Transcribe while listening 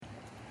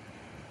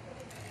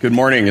Good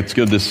morning. It's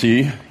good to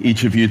see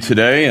each of you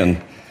today,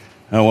 and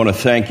I want to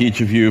thank each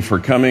of you for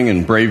coming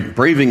and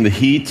braving the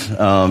heat.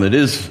 It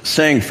is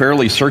staying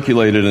fairly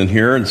circulated in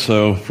here, and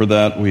so for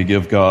that we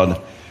give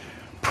God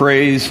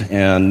praise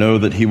and know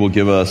that He will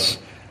give us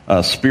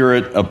a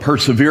spirit of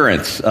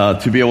perseverance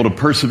to be able to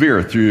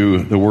persevere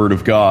through the Word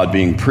of God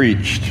being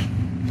preached.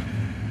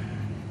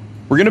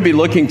 We're going to be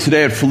looking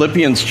today at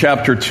Philippians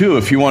chapter 2.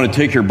 If you want to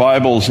take your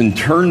Bibles and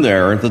turn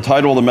there, the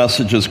title of the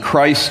message is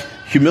Christ,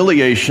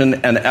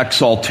 Humiliation, and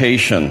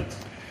Exaltation.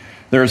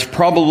 There's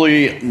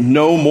probably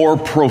no more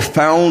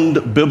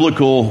profound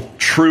biblical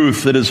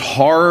truth that is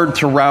hard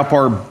to wrap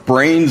our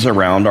brains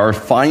around, our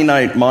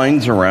finite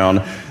minds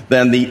around,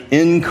 than the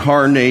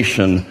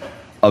incarnation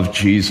of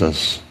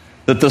Jesus.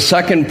 That the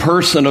second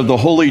person of the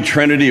Holy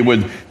Trinity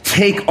would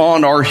take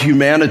on our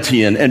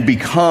humanity and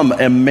become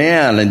a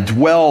man and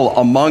dwell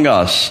among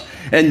us,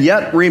 and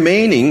yet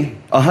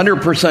remaining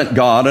 100%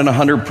 God and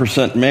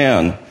 100%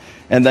 man,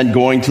 and then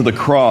going to the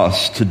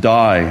cross to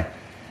die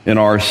in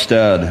our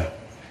stead.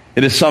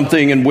 It is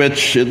something in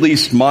which at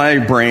least my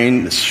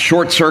brain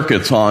short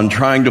circuits on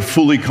trying to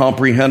fully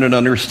comprehend and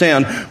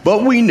understand,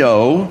 but we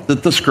know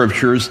that the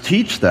Scriptures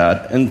teach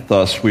that, and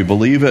thus we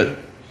believe it.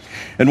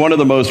 And one of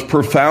the most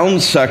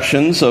profound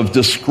sections of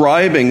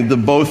describing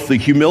both the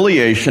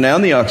humiliation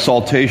and the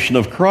exaltation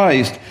of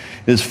Christ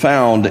is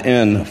found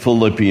in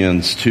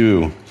Philippians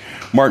 2.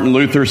 Martin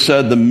Luther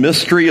said, the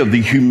mystery of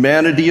the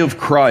humanity of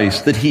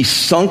Christ, that He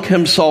sunk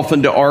Himself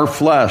into our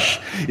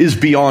flesh, is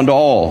beyond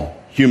all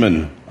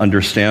human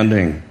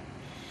understanding.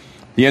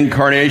 The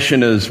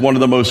incarnation is one of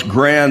the most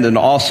grand and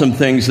awesome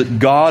things that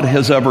God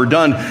has ever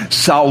done.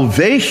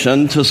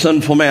 Salvation to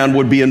sinful man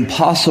would be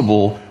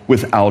impossible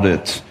without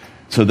it.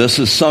 So this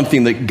is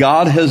something that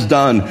God has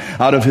done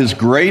out of His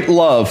great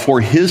love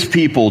for His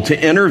people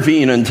to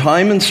intervene in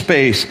time and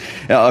space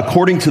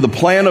according to the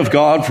plan of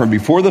God from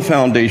before the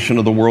foundation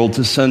of the world,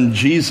 to send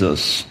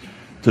Jesus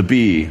to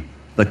be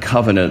the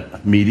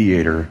covenant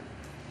mediator,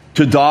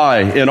 to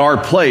die in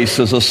our place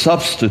as a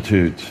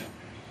substitute.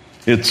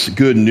 It's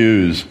good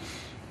news.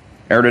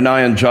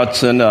 Erdenian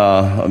Judson,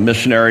 a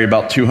missionary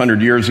about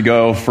 200 years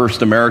ago,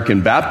 first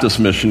American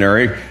Baptist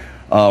missionary,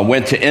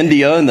 went to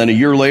India, and then a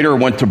year later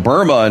went to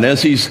Burma. And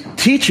as he's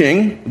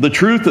teaching the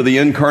truth of the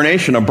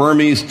incarnation, a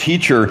Burmese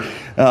teacher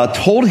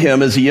told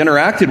him as he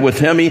interacted with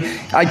him,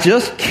 I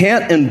just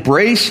can't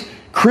embrace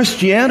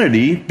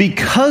Christianity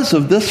because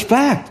of this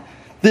fact,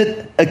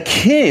 that a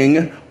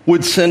king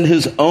would send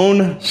his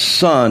own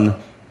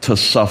son to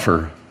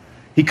suffer.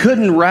 He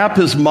couldn't wrap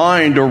his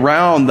mind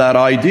around that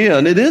idea,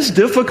 and it is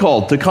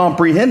difficult to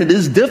comprehend. It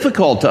is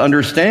difficult to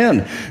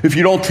understand if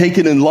you don't take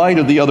it in light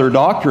of the other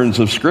doctrines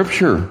of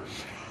Scripture.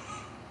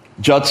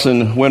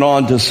 Judson went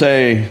on to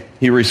say,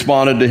 he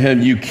responded to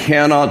him, you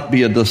cannot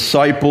be a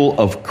disciple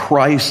of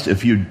Christ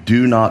if you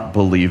do not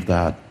believe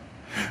that.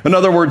 In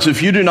other words,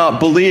 if you do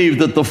not believe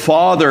that the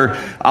Father,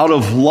 out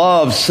of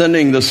love,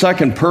 sending the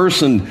second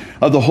person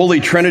of the Holy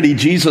Trinity,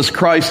 Jesus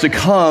Christ, to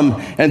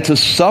come and to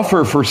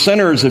suffer for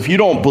sinners, if you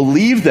don't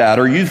believe that,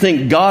 or you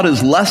think God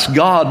is less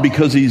God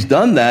because He's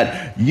done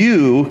that,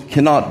 you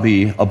cannot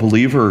be a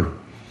believer.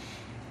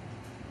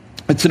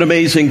 It's an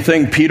amazing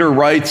thing. Peter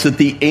writes that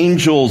the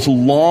angels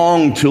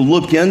long to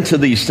look into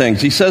these things.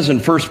 He says in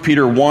 1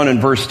 Peter 1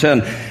 and verse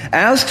 10,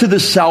 as to the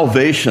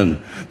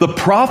salvation, the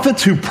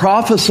prophets who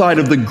prophesied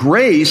of the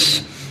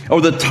grace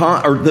or the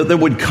time or that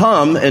would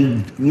come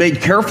and made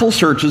careful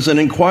searches and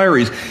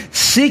inquiries,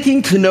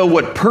 seeking to know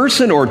what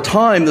person or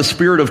time the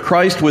Spirit of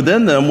Christ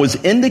within them was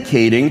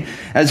indicating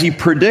as He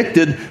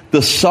predicted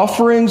the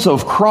sufferings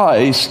of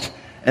Christ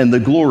and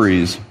the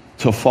glories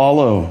to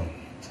follow.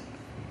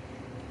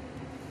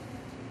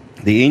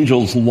 The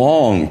angels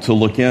long to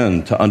look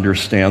in to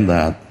understand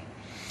that.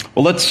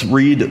 Well, let's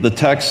read the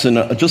text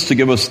and just to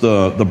give us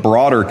the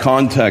broader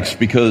context,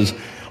 because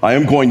I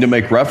am going to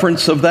make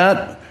reference of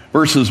that.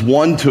 Verses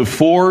 1 to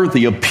 4,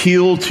 the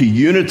appeal to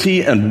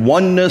unity and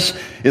oneness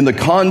in the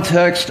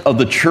context of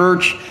the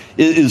church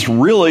is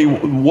really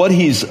what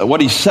he's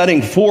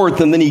setting forth,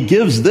 and then he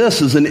gives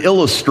this as an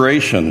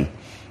illustration.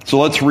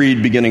 So let's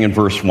read beginning in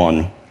verse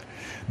 1.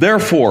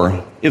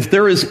 Therefore, if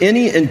there is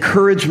any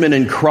encouragement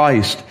in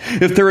Christ,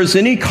 if there is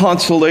any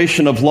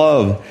consolation of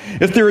love,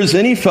 if there is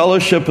any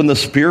fellowship in the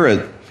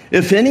Spirit,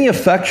 if any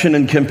affection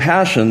and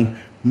compassion,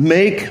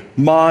 make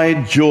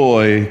my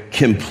joy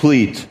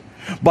complete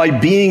by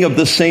being of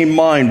the same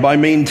mind, by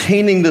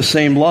maintaining the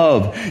same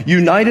love,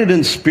 united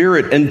in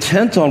spirit,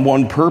 intent on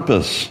one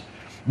purpose.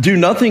 Do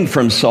nothing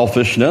from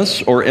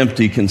selfishness or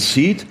empty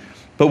conceit,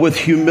 but with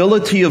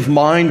humility of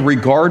mind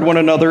regard one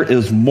another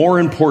as more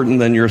important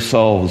than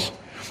yourselves.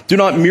 Do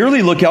not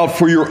merely look out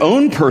for your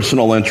own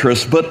personal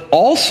interests, but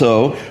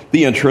also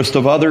the interest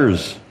of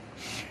others.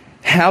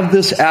 Have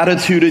this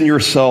attitude in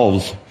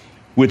yourselves,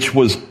 which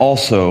was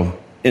also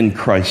in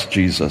Christ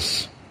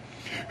Jesus,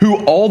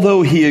 who,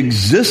 although He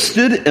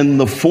existed in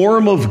the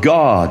form of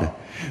God,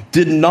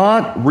 did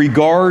not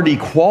regard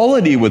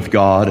equality with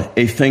God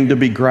a thing to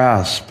be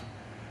grasped,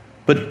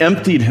 but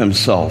emptied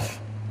Himself,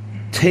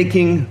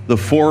 taking the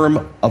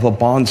form of a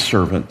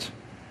bondservant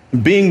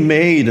being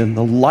made in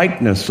the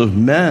likeness of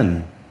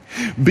men.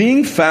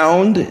 Being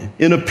found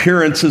in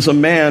appearance as a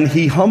man,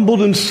 he humbled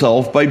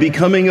himself by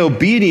becoming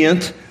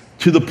obedient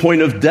to the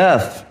point of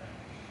death,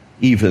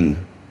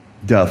 even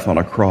death on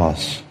a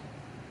cross.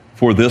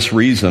 For this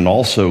reason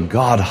also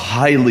God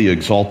highly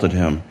exalted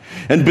him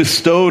and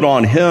bestowed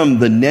on him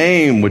the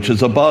name which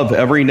is above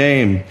every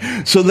name,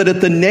 so that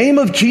at the name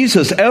of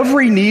Jesus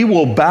every knee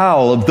will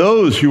bow, of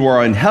those who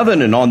are in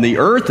heaven and on the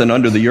earth and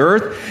under the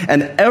earth,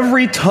 and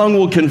every tongue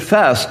will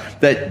confess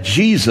that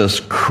Jesus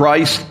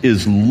Christ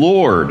is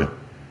Lord,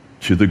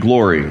 to the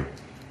glory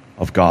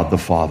of God the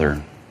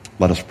Father.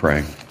 Let us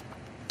pray.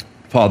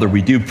 Father,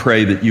 we do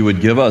pray that you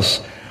would give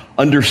us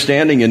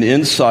understanding and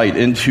insight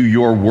into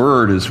your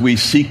word as we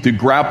seek to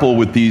grapple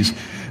with these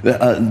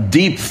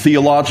deep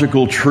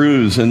theological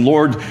truths. And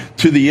Lord,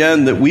 to the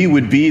end that we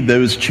would be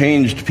those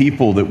changed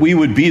people, that we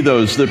would be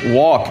those that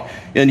walk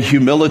in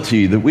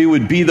humility, that we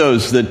would be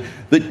those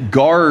that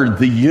guard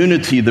the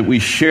unity that we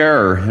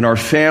share in our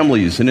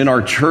families and in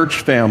our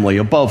church family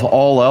above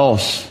all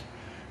else.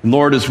 And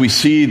Lord, as we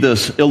see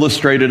this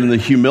illustrated in the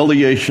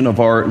humiliation of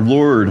our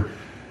Lord,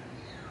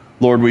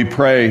 we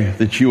pray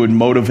that you would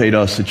motivate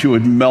us, that you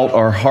would melt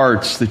our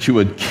hearts, that you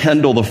would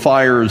kindle the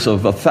fires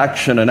of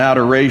affection and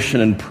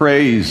adoration and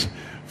praise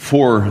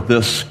for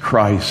this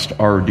Christ,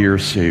 our dear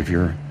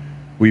Savior.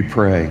 We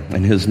pray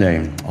in his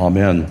name.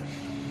 Amen.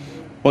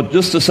 Well,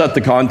 just to set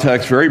the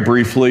context very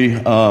briefly,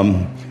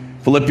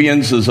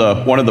 Philippians is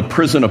one of the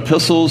prison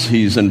epistles.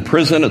 He's in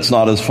prison. It's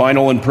not his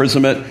final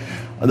imprisonment.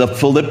 The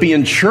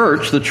Philippian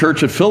church, the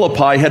church of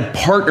Philippi, had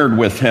partnered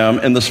with him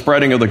in the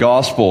spreading of the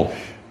gospel.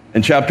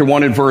 In chapter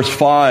 1 and verse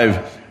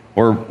 5,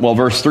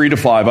 verse 3 to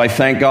 5, I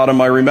thank God in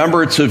my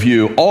remembrance of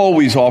you,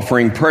 always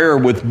offering prayer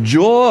with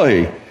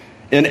joy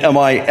in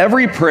my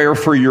every prayer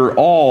for you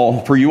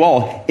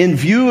all, in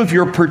view of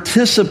your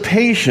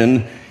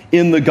participation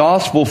in the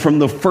gospel from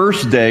the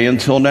first day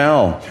until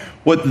now.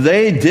 What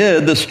they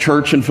did, this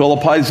church in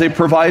Philippi, is they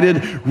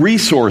provided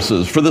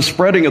resources for the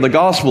spreading of the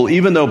gospel,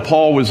 even though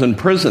Paul was in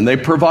prison. They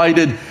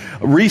provided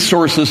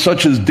resources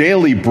such as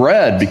daily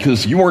bread,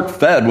 because you weren't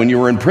fed when you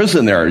were in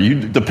prison there. You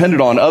depended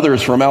on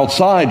others from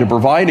outside to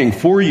providing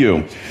for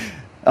you.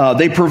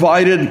 They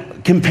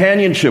provided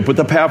companionship with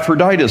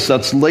Epaphroditus.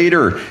 That's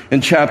later in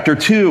chapter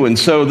 2. And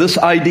so this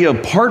idea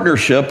of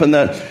partnership, and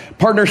that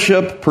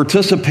partnership,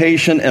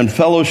 participation, and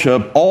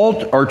fellowship,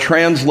 all are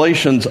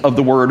translations of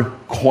the word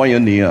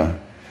koinonia.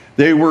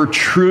 They were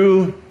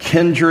true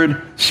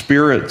kindred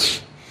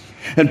spirits.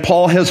 And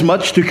Paul has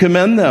much to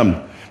commend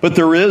them. But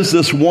there is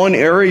this one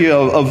area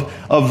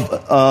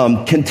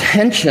of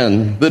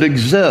contention that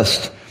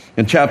exists.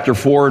 In chapter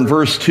 4 and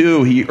verse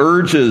 2, he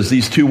urges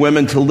these two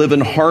women to live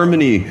in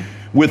harmony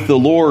with the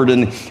Lord.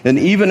 And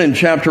even in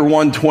chapter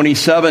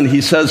 1:27, he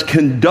says,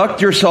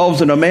 conduct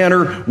yourselves in a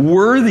manner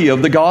worthy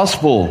of the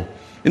gospel.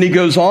 And he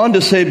goes on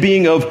to say,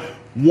 being of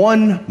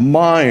one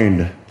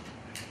mind,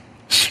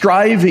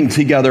 striving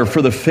together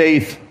for the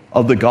faith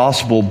of the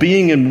gospel,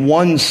 being in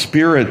one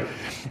spirit.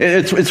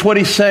 It's what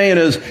he's saying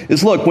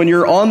is look, when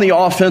you're on the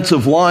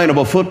offensive line of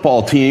a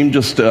football team,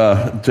 just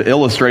to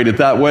illustrate it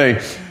that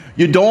way,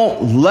 you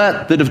don't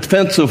let the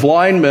defensive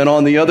lineman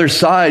on the other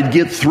side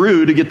get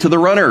through to get to the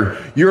runner.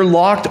 You're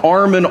locked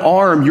arm in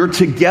arm. You're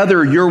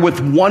together. You're with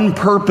one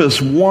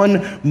purpose,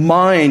 one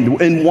mind,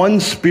 in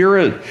one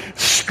spirit,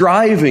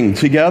 striving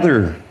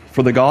together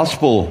for the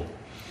gospel.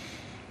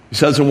 He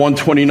says in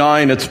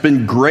 129, it's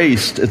been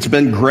graced, it's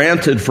been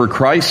granted for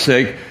Christ's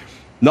sake,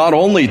 not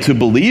only to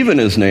believe in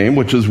his name,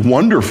 which is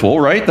wonderful,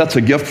 right? That's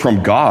a gift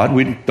from God.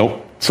 We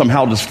don't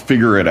somehow just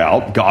figure it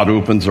out. God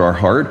opens our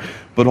heart,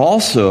 but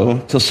also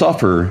to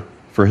suffer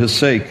for his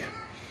sake.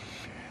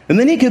 And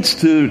then he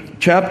gets to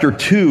chapter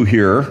 2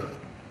 here,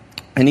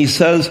 and he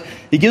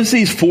gives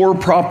these 4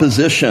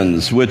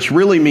 propositions, which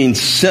really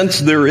means since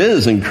there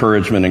is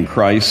encouragement in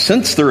Christ,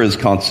 since there is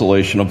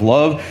consolation of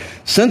love,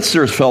 since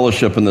there's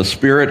fellowship in the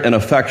Spirit and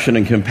affection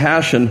and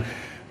compassion,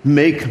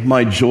 make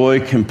my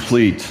joy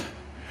complete.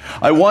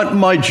 I want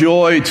my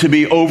joy to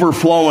be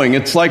overflowing.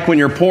 It's like when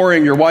you're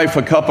pouring your wife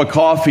a cup of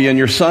coffee and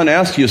your son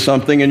asks you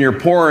something and you're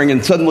pouring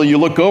and suddenly you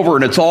look over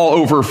and it's all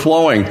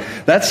overflowing.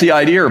 That's the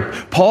idea.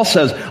 Paul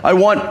says, I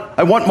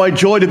want my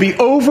joy to be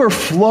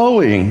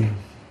overflowing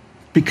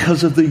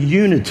because of the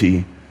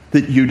unity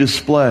that you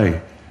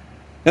display.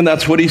 And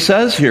that's what he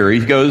says here. He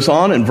goes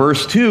on in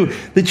verse 2,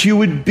 that you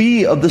would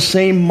be of the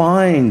same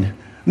mind,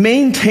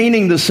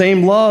 maintaining the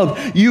same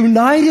love,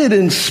 united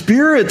in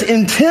spirit,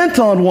 intent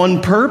on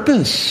one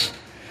purpose.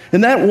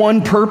 And that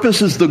one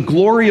purpose is the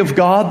glory of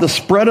God, the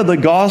spread of the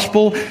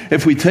gospel,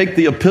 if we take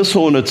the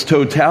epistle in its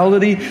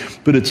totality.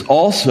 But it's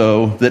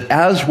also that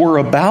as we're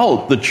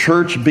about the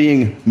church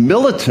being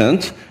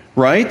militant,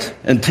 right,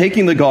 and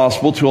taking the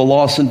gospel to a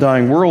lost and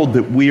dying world,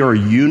 that we are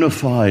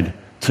unified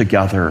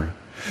together.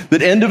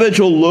 That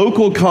individual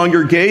local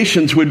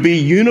congregations would be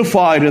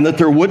unified, and that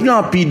there would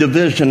not be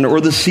division or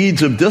the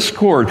seeds of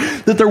discord.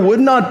 That there would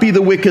not be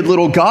the wicked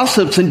little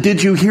gossips and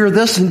did you hear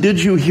this and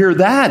did you hear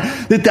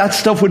that? That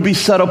stuff would be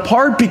set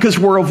apart because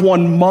we're of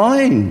one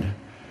mind.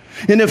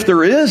 And if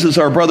there is, as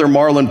our brother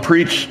Marlon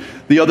preached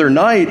the other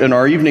night in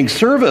our evening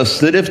service,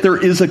 that if there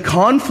is a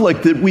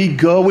conflict, that we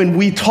go and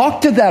we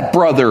talk to that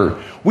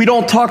brother. We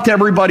don't talk to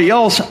everybody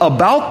else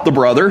about the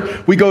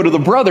brother. We go to the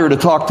brother to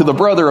talk to the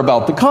brother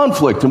about the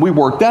conflict, and we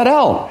work that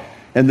out.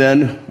 And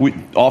then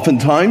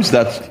oftentimes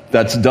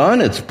that's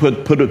done. It's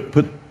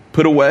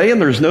put away,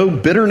 and there's no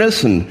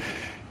bitterness and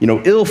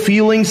ill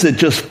feelings that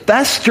just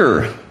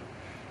fester.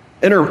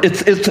 And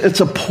it's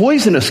a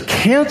poisonous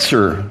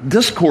cancer,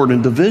 discord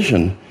and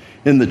division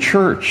in the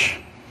church.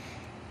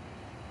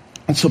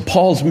 And so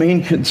Paul's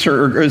main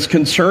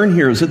concern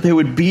here is that they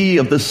would be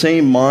of the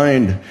same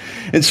mind.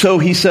 And so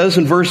he says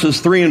in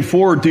verses 3 and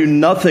 4, do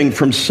nothing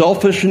from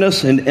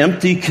selfishness and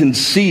empty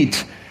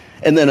conceit.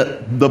 And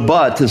then the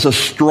but is a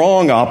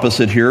strong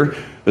opposite here.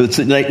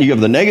 You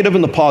have the negative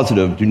and the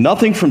positive. Do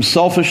nothing from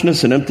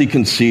selfishness and empty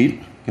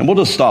conceit. And we'll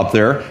just stop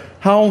there.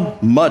 How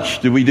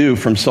much do we do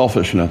from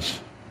selfishness?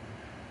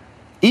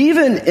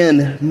 Even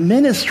in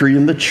ministry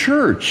in the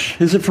church.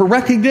 Is it for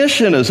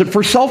recognition? Is it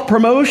for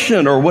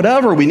self-promotion or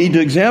whatever? We need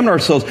to examine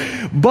ourselves.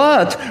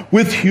 But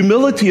with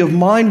humility of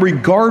mind,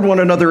 regard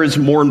one another as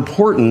more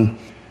important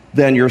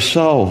than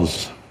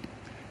yourselves.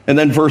 And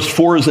then verse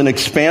 4 is an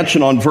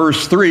expansion on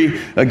verse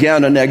 3.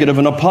 Again, a negative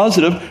and a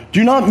positive.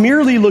 Do not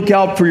merely look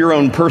out for your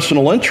own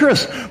personal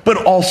interest,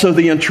 but also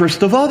the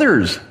interest of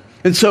others.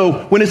 And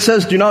so when it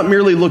says do not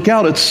merely look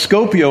out, it's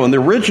scopio in the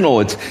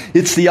original.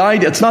 It's the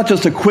idea. It's not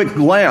just a quick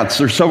glance.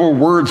 There's several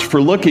words for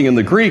looking in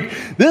the Greek.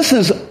 This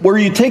is where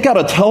you take out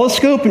a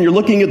telescope and you're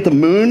looking at the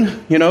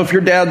moon. If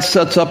your dad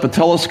sets up a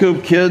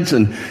telescope, kids,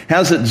 and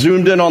has it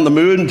zoomed in on the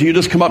moon, do you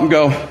just come up and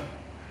go,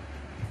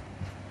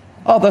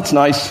 oh, that's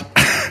nice?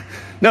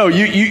 No,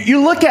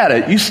 you look at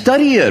it, you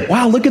study it.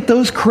 Wow, look at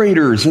those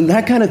craters and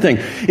that kind of thing.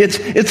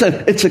 It's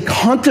a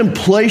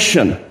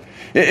contemplation.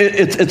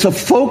 It's a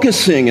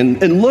focusing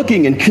and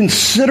looking and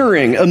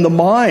considering in the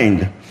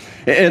mind.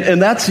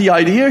 And that's the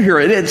idea here.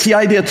 It's the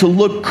idea to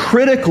look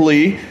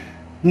critically,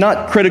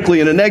 not critically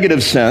in a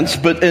negative sense,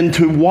 and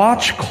to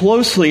watch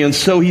closely. And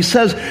so he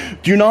says,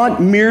 do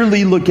not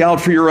merely look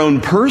out for your own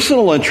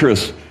personal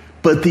interests,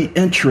 but the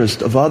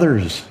interest of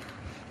others.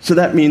 So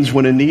that means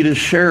when a need is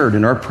shared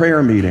in our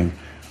prayer meeting,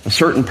 a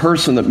certain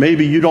person that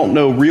maybe you don't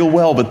know real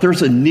well, but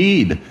there's a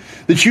need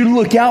that you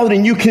look out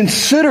and you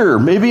consider,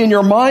 maybe in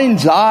your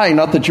mind's eye,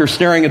 not that you're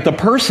staring at the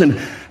person,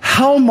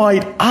 how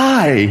might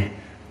I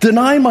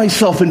deny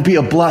myself and be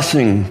a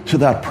blessing to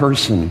that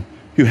person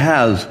who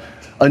has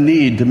a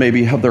need to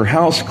maybe have their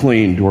house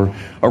cleaned or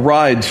a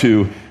ride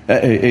to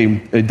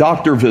a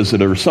doctor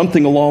visit or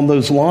something along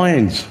those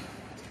lines.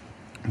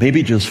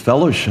 Maybe just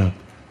fellowship.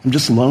 I'm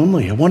just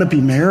lonely. I want to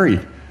be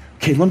married.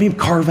 Okay, let me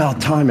carve out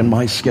time in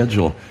my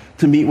schedule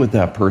to meet with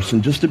that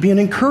person just to be an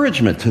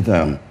encouragement to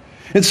them.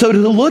 And so to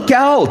look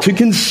out, to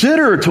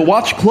consider, to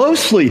watch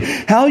closely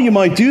how you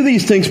might do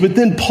these things. But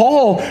then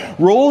Paul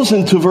rolls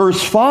into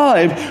verse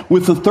 5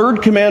 with the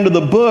third command of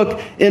the book.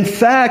 In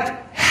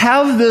fact,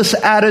 have this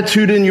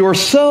attitude in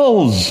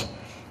yourselves,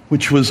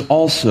 which was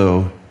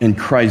also in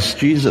Christ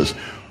Jesus.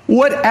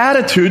 What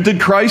attitude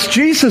did Christ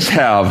Jesus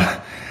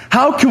have?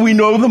 How can we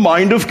know the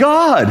mind of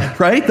God,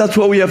 right? That's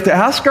what we have to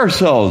ask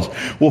ourselves.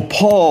 Well,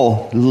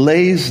 Paul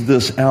lays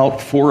this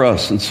out for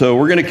us. And so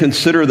we're going to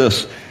consider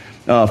this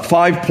 5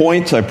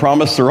 points. I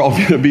promise they're all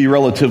going to be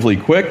relatively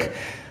quick.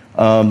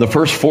 The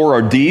first 4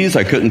 are D's.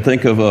 I couldn't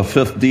think of a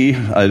fifth D.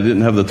 I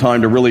didn't have the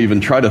time to really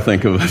even try to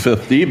think of a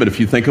fifth D, but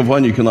if you think of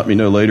one, you can let me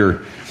know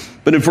later.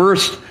 But in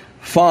verse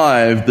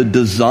 5, the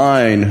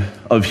design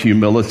of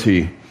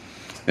humility.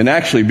 And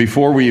actually,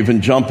 before we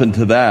even jump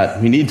into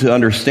that, we need to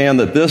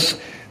understand that this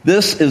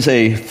is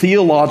a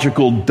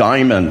theological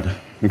diamond,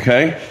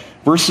 okay?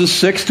 Verses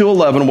 6 to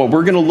 11, what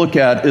we're going to look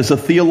at is a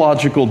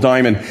theological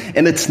diamond.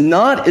 And it's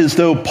not as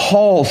though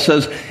Paul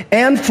says,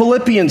 and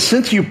Philippians,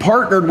 since you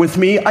partnered with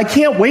me, I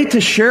can't wait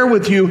to share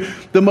with you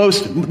the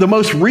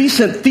most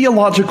recent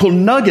theological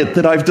nugget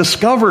that I've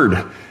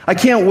discovered. I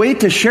can't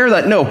wait to share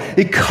that. No,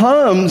 it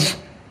comes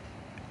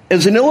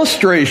as an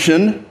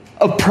illustration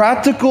of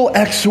practical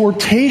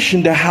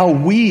exhortation to how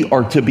we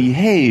are to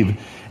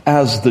behave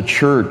as the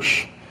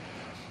church.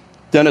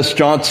 Dennis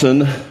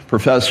Johnson,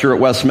 professor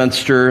at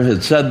Westminster,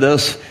 had said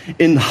this,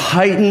 in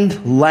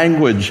heightened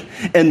language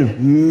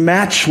and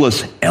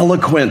matchless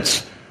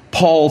eloquence,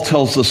 Paul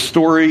tells the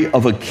story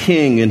of a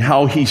king and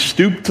how he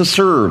stooped to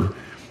serve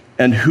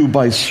and who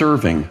by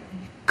serving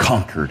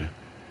conquered.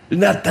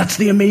 And that's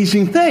the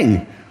amazing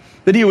thing,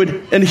 that he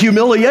would, in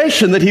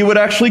humiliation, that he would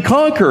actually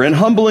conquer, and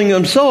humbling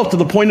himself to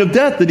the point of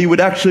death, that he would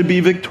actually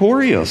be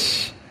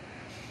victorious.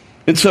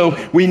 And so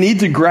we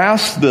need to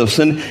grasp this,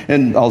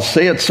 and I'll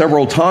say it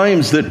several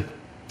times, that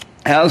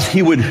as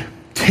he would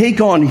take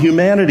on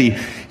humanity,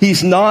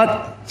 he's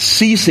not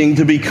ceasing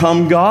to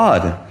become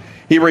God.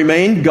 He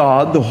remained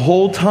God the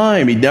whole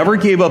time. He never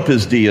gave up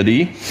his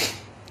deity.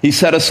 He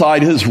set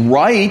aside his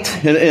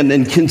right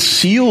and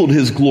concealed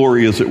his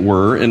glory, as it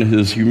were, in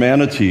his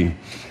humanity.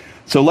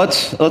 So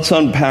let's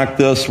unpack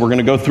this. We're going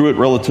to go through it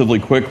relatively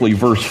quickly.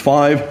 Verse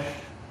 5,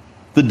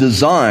 the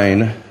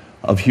design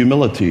of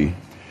humility.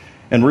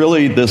 And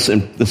really,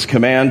 this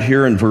command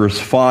here in verse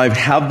 5,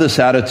 have this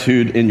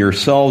attitude in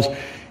yourselves.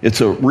 It's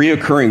a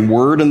reoccurring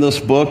word in this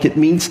book. It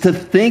means to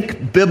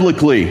think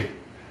biblically.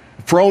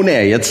 Phrone,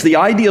 it's the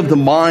idea of the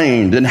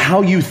mind and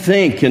how you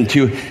think, and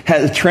to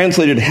have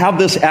translated, have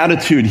this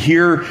attitude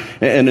here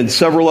and in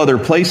several other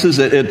places.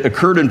 It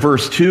occurred in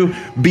verse 2,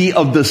 be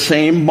of the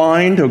same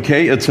mind,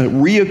 okay? It's a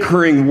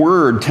reoccurring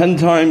word 10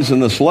 times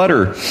in this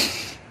letter.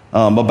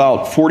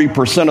 About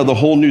 40% of the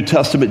whole New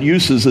Testament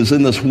uses is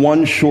in this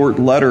one short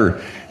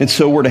letter. And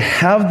so we're to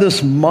have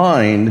this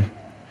mind,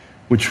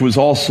 which was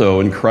also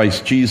in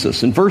Christ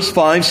Jesus. And verse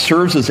 5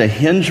 serves as a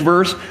hinge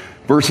verse.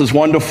 Verses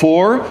 1 to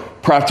 4,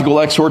 practical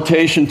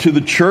exhortation to the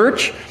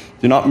church.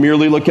 Do not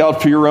merely look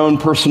out for your own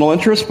personal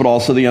interests, but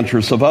also the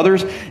interests of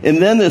others.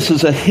 And then this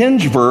is a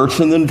hinge verse,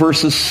 and then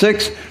verses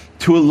 6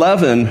 to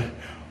 11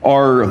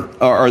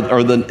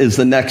 is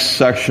the next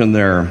section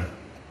there.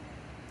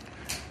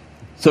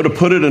 So to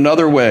put it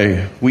another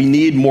way, we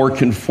need more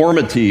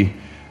conformity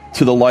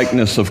to the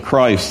likeness of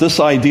Christ. This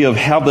idea of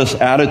have this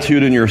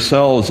attitude in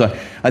yourselves,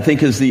 I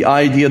think, is the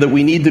idea that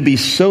we need to be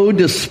so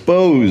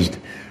disposed.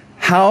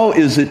 How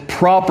is it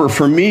proper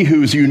for me,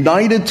 who's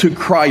united to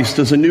Christ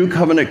as a new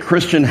covenant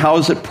Christian, how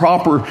is it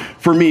proper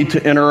for me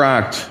to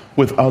interact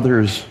with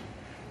others?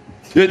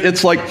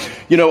 It's like,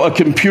 a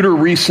computer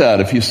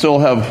reset. If you still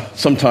have,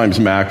 sometimes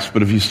Macs,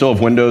 but if you still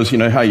have Windows, you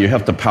know how you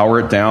have to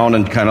power it down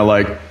and kind of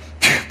like,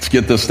 let's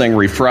get this thing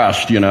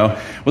refreshed, Well,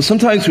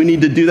 sometimes we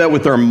need to do that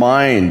with our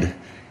mind.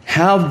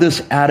 Have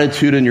this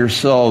attitude in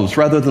yourselves,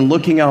 rather than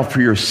looking out for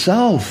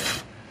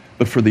yourself,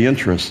 but for the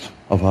interest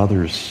of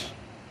others.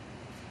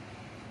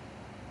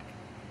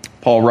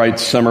 Paul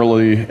writes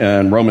similarly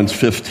in Romans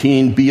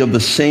 15, be of the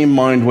same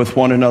mind with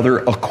one another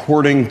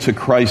according to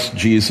Christ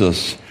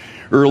Jesus.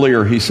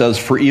 Earlier he says,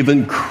 for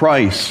even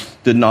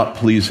Christ did not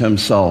please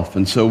himself.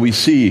 And so we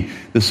see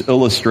this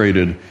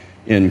illustrated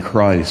in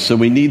Christ. So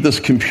we need this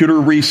computer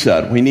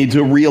reset. We need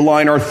to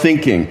realign our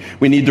thinking.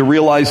 We need to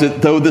realize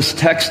that though this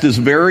text is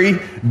very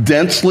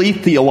densely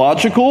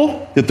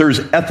theological, that there's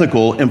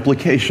ethical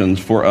implications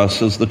for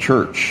us as the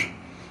church.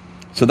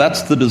 So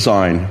that's the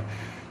design.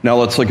 Now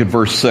let's look at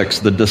verse 6,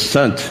 the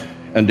descent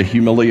into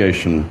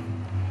humiliation.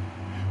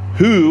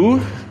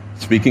 Who,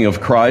 speaking of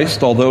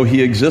Christ, although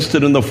he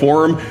existed in the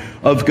form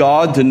of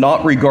God, did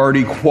not regard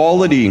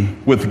equality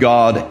with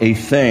God a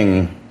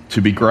thing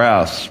to be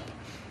grasped.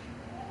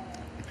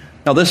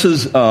 Now this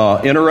is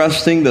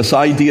interesting, this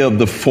idea of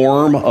the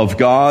form of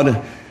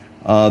God.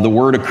 The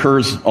word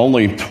occurs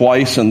only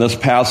twice in this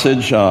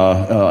passage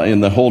in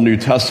the whole New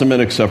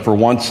Testament, except for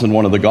once in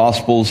one of the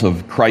Gospels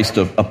of Christ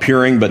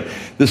appearing. But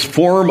this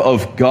form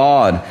of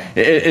God,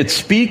 it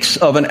speaks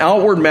of an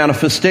outward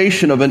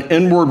manifestation of an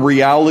inward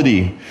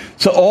reality.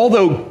 So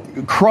although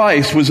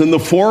Christ was in the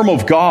form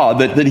of God,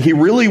 that he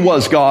really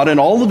was God in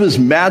all of his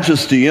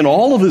majesty and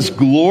all of his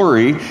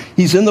glory,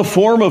 he's in the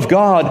form of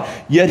God,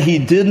 yet he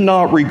did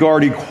not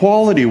regard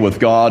equality with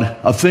God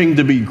a thing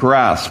to be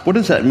grasped. What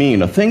does that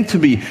mean? A thing to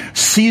be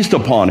seized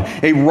upon,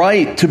 a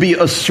right to be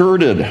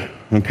asserted,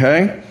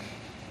 okay?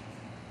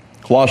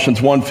 Colossians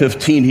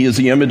 1:15, he is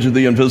the image of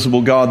the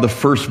invisible God, the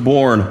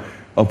firstborn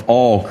of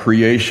all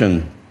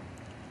creation.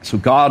 So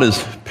God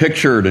is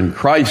pictured, and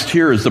Christ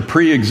here is the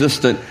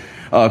pre-existent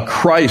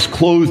Christ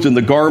clothed in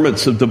the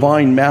garments of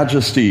divine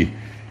majesty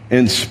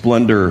and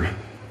splendor.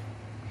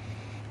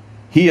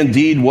 He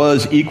indeed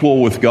was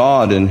equal with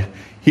God. In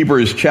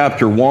Hebrews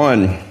chapter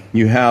 1,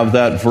 you have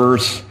that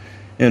verse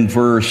in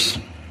verse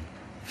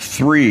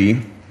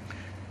 3.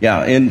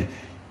 And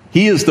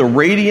he is the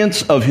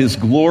radiance of his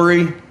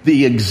glory,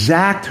 the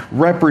exact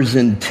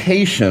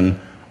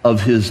representation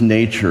of his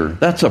nature.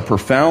 That's a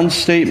profound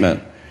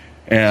statement.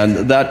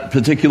 And that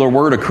particular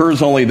word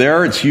occurs only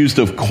there. It's used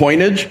of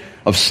coinage,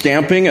 of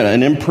stamping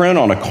an imprint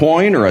on a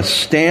coin or a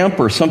stamp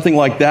or something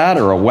like that,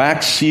 or a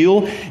wax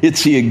seal.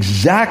 It's the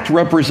exact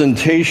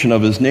representation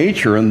of his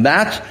nature, and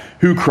that's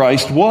who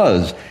Christ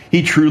was.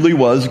 He truly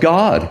was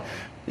God.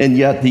 And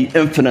yet the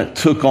infinite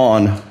took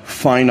on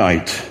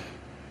finite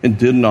and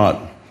took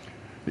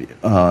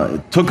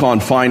on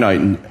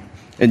finite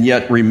and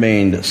yet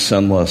remained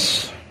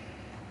sinless.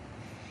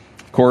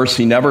 Of course,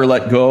 he never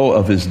let go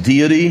of his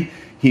deity.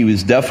 He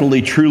was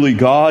definitely truly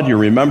God. You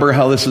remember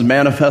how this is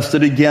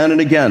manifested again and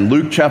again.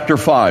 Luke chapter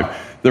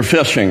 5, they're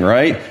fishing,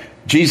 right?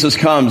 Jesus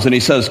comes and he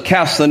says,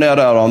 cast the net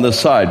out on this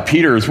side.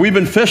 Peter's, we've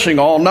been fishing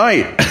all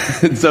night.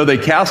 And so they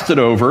cast it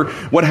over.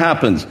 What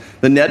happens?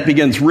 The net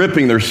begins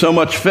ripping. There's so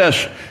much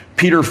fish.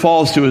 Peter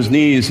falls to his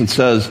knees and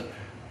says,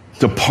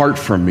 depart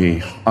from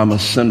me. I'm a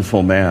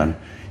sinful man.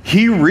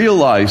 He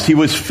realized he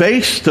was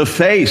face to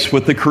face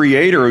with the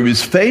Creator. He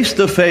was face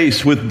to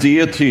face with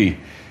deity.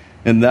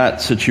 In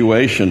that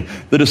situation,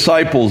 the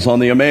disciples on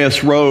the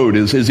Emmaus Road,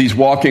 as he's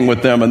walking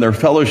with them and they're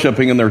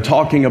fellowshipping and they're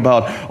talking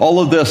about all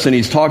of this, and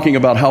he's talking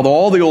about how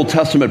all the Old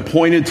Testament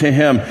pointed to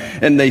him,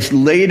 and they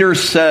later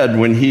said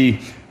when he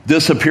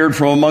disappeared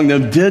from among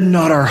them, did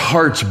not our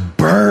hearts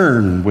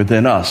burn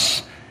within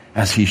us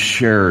as he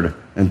shared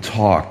and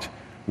talked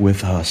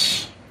with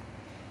us?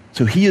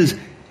 So he is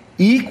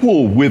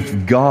equal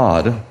with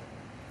God,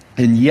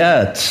 And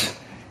yet,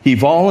 he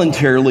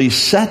voluntarily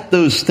set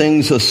those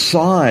things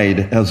aside,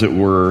 as it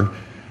were,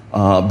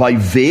 by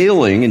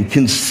veiling and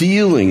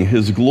concealing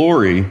his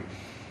glory.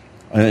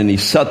 And he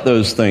set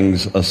those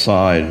things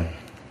aside.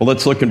 Well,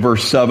 let's look in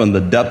verse 7,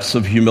 the depths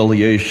of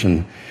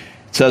humiliation.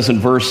 It says in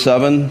verse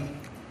 7,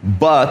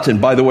 but,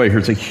 and by the way,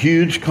 here's a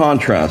huge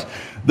contrast,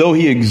 though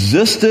he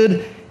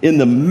existed in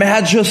the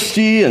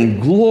majesty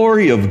and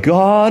glory of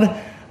God,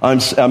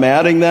 I'm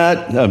adding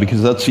that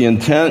because that's the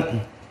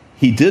intent.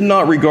 He did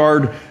not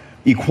regard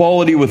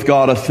equality with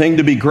God a thing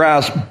to be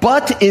grasped,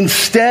 but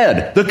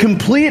instead, the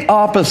complete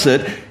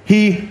opposite,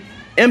 he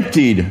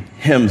emptied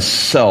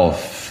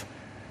himself.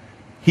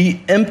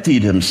 He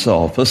emptied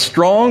himself. A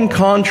strong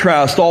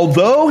contrast.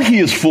 Although he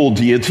is full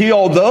deity,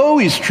 although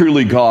he's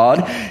truly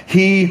God,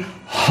 he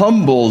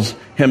humbles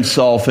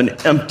himself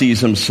and empties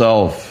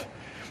himself.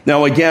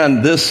 Now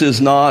again, this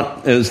is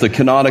not, as the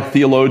canonic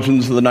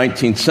theologians of the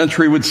 19th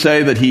century would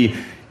say, that he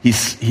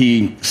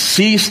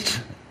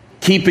ceased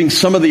keeping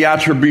some of the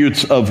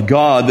attributes of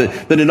God,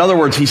 that in other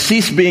words, he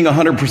ceased being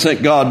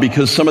 100% God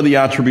because some of the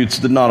attributes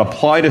did not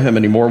apply to him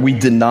anymore. We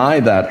deny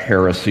that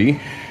heresy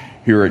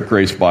here at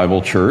Grace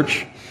Bible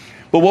Church.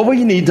 But what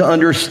we need to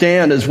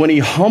understand is when he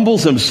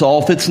humbles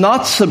himself, it's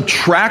not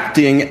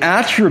subtracting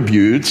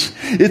attributes,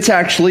 it's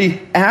actually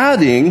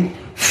adding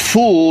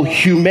full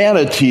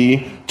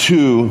humanity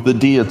to the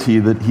deity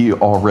that he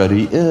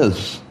already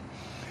is.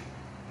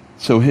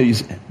 So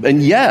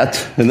and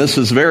yet, and this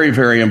is very,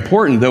 very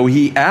important, though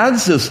he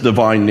adds this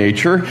divine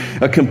nature,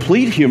 a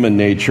complete human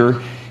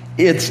nature,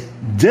 it's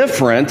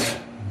different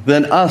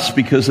than us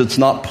because it's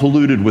not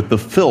polluted with the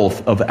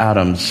filth of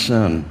Adam's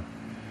sin.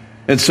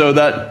 And so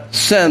that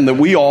sin that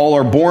we all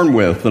are born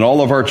with, and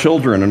all of our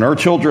children and our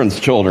children's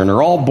children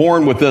are all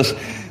born with this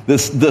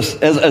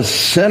as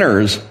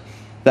sinners,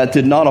 that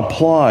did not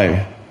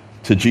apply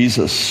to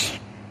Jesus.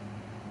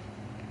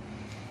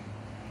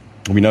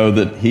 We know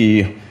that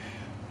he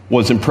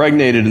was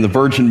impregnated in the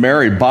Virgin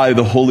Mary by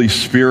the Holy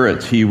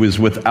Spirit. He was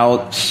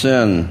without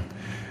sin.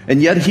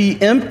 And yet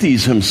he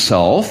empties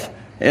himself.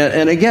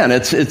 And again,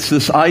 it's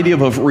this idea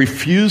of a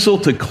refusal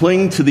to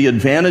cling to the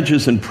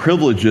advantages and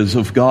privileges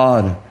of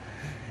God.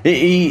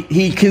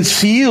 He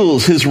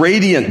conceals his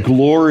radiant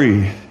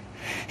glory.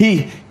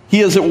 He,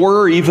 as it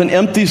were, even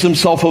empties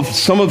himself of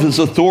some of his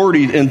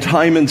authority in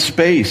time and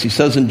space. He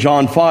says in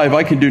John 5,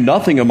 I can do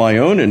nothing of my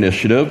own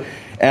initiative.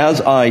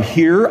 As I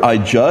hear, I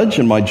judge,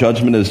 and my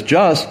judgment is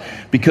just,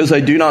 because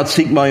I do not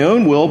seek my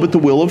own will, but the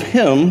will of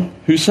him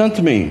who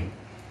sent me.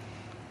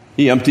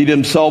 He emptied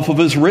himself of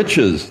his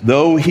riches.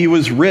 Though he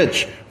was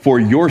rich, for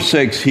your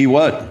sakes he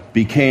what?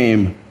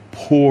 Became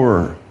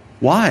poor.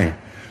 Why?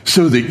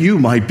 So that you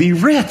might be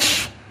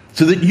rich.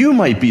 So that you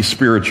might be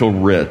spiritually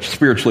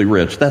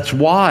rich. That's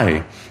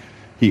why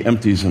he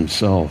empties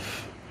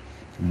himself.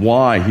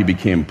 Why he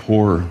became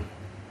poor.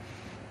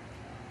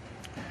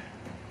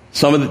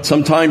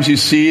 Sometimes you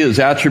see his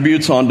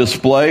attributes on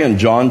display in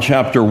John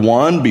chapter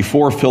 1.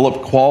 Before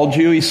Philip called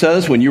you, he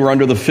says, when you were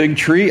under the fig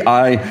tree,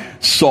 I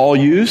saw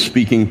you,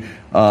 speaking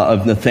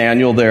of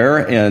Nathanael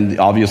there, and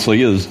obviously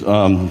his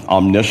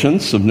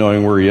omniscience of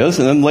knowing where he is.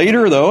 And then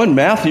later, though, in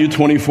Matthew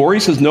 24, he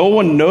says, no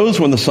one knows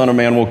when the Son of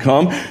Man will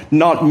come,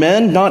 not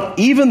men, not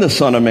even the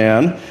Son of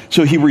Man.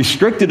 So he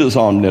restricted his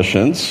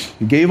omniscience,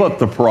 gave up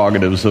the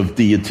prerogatives of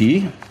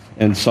deity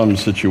in some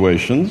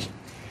situations.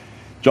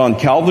 John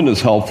Calvin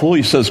is helpful.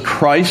 He says,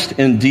 Christ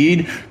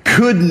indeed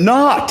could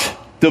not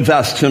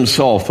divest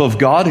himself of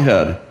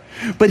Godhead,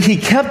 but he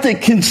kept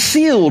it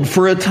concealed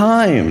for a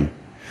time,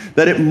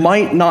 that it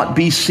might not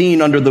be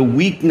seen under the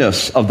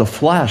weakness of the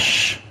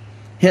flesh.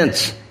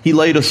 Hence, he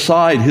laid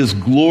aside his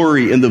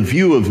glory in the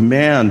view of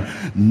man,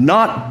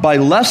 not by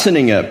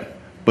lessening it,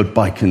 but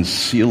by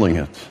concealing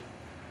it.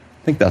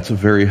 I think that's a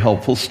very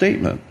helpful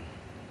statement.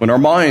 When our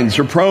minds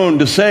are prone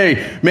to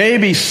say,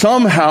 maybe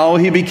somehow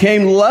he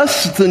became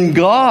less than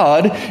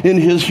God in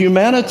his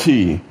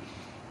humanity.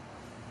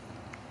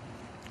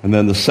 And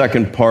then the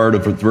second part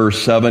of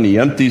verse 7, he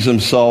empties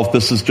himself.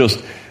 This is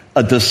just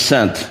a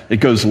descent. It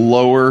goes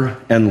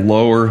lower and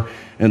lower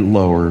and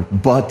lower.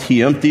 But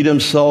he emptied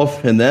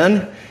himself, and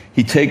then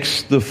he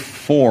takes the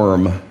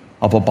form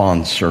of a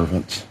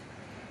bondservant.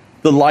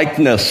 The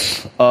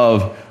likeness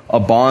of a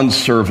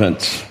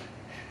bondservant.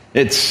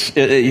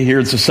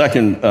 Here's the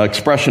second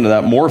expression of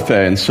that morphe.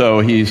 And so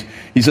he's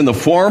in the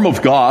form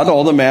of God,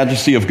 all the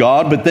majesty of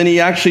God, but then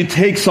he actually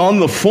takes on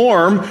the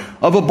form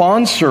of a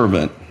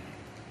bondservant.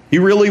 He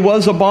really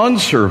was a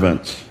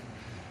bondservant.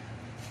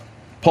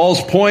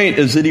 Paul's point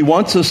is that he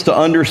wants us to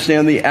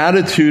understand the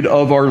attitude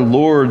of our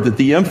Lord, that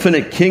the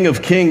infinite King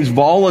of Kings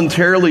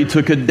voluntarily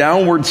took a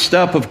downward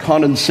step of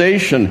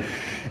condensation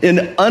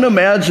in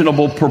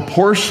unimaginable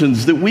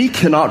proportions that we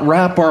cannot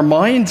wrap our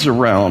minds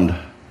around.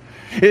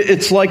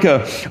 It's like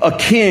a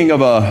king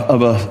of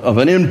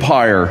an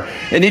empire,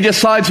 and he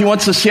decides he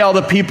wants to see how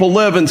the people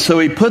live, and so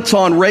he puts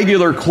on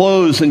regular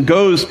clothes and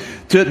goes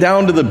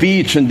down to the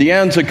beach in De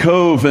Anza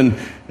Cove and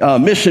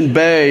Mission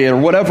Bay or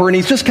whatever, and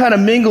he's just kind of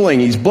mingling.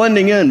 He's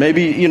blending in,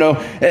 maybe,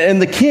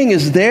 and the king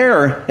is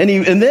there, and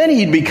then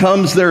he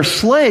becomes their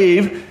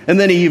slave, and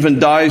then he even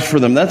dies for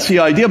them. That's the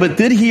idea. But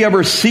did he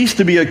ever cease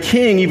to be a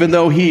king even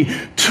though he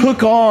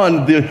took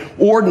on the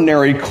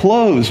ordinary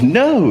clothes?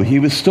 No, he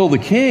was still the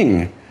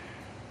king.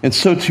 And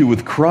so too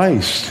with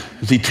Christ.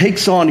 As he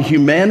takes on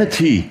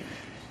humanity,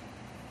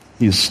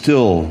 he is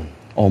still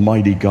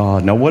Almighty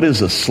God. Now, what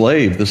is a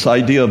slave? This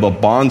idea of a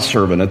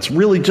bondservant, it's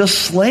really just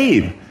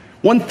slave.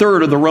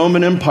 1/3 of the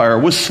Roman Empire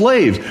was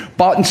slaves,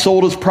 bought and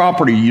sold as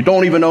property. You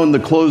don't even own the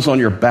clothes on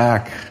your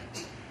back.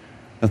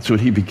 That's what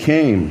he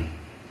became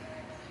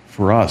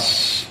for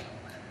us.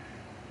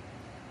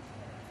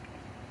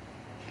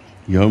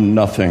 You own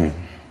nothing.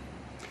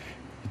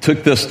 He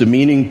took this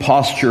demeaning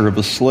posture of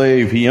a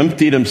slave. He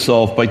emptied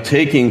himself by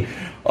taking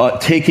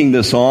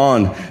this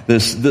on,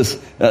 this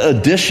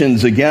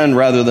additions again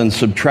rather than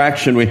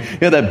subtraction. We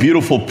have that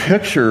beautiful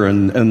picture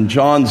in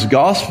John's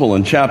Gospel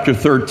in chapter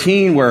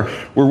 13 where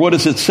what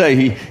does it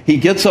say? He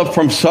gets up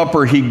from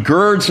supper, he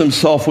girds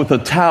himself with a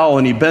towel,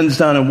 and he bends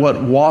down and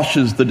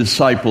washes the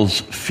disciples'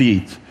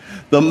 feet.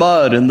 The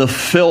mud and the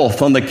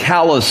filth on the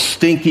callous,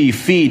 stinky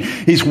feet.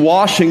 He's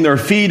washing their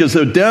feet as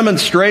a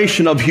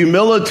demonstration of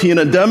humility and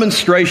a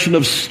demonstration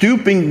of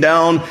stooping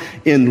down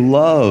in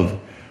love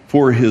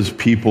for his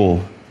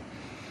people.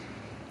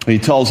 He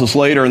tells us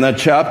later in that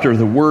chapter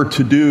that we're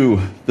to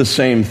do the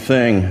same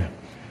thing.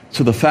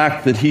 So the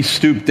fact that he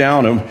stooped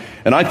down,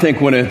 and I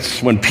think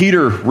when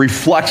Peter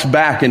reflects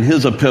back in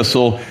his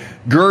epistle,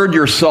 gird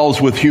yourselves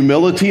with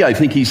humility, I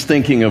think he's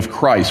thinking of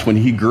Christ when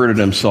he girded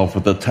himself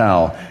with a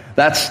towel.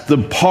 That's the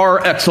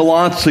par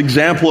excellence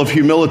example of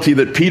humility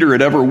that Peter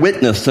had ever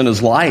witnessed in his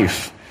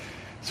life.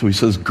 So he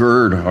says,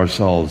 gird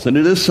ourselves. And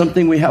it is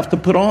something we have to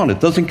put on.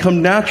 It doesn't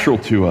come natural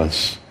to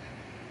us.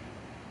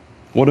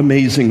 What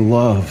amazing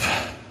love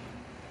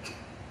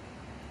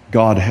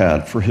God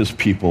had for his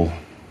people.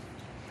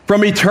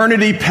 From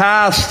eternity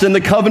past in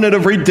the covenant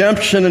of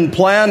redemption and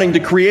planning to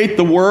create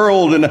the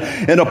world and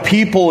a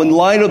people in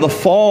light of the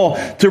fall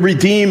to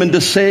redeem and to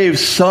save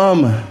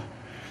some.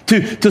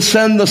 To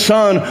send the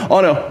Son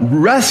on a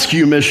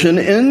rescue mission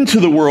into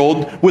the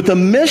world with a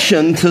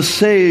mission to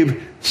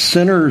save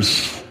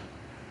sinners.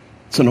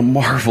 It's a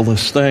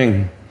marvelous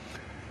thing.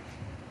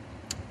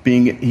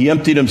 He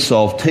emptied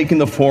himself, taking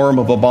the form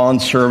of a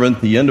bondservant,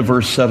 the end of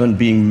verse 7,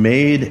 being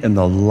made in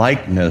the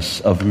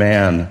likeness of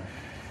man.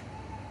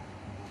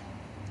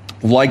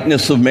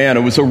 Likeness of man.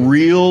 It was a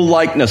real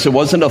likeness. It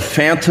wasn't a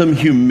phantom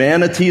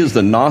humanity, as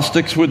the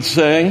Gnostics would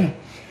say.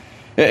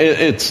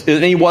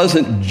 He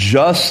wasn't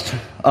just,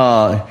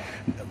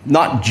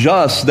 not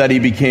just that he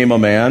became a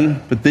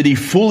man, but that he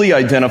fully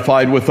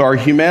identified with our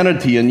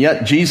humanity. And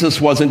yet Jesus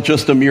wasn't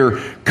just a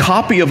mere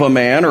copy of a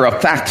man or a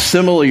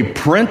facsimile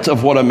print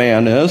of what a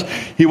man is.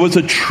 He was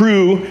a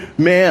true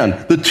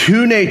man. The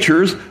two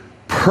natures,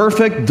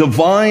 perfect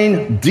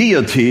divine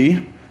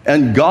deity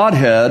and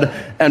Godhead,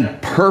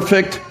 and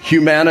perfect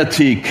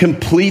humanity,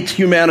 complete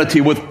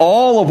humanity with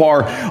all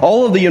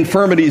of the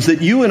infirmities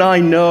that you and I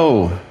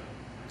know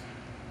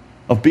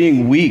of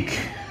being weak,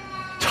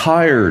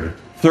 tired,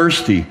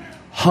 thirsty,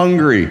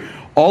 hungry,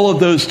 all of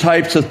those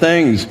types of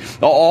things.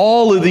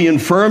 All of the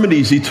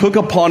infirmities he took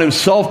upon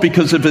himself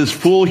because of his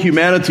full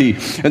humanity.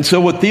 And so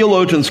what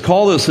theologians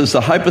call this is the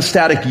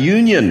hypostatic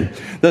union.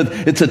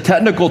 It's a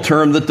technical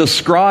term that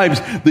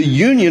describes the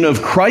union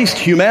of Christ's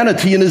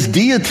humanity and his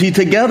deity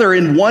together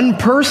in one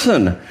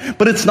person.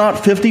 But it's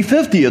not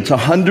 50-50, it's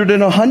 100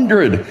 and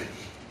 100.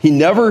 He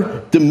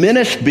never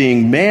diminished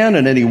being man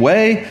in any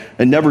way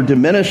and never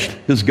diminished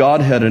his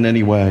Godhead in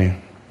any way.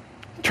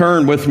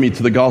 Turn with me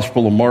to the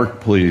Gospel of Mark,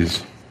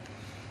 please.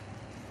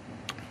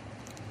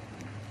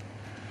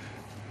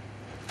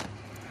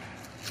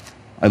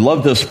 I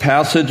love this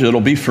passage. It'll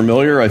be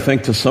familiar, I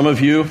think, to some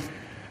of you.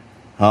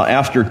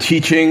 After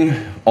teaching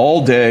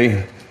all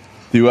day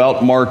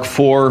throughout Mark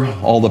 4,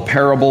 all the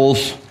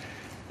parables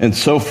and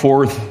so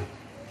forth,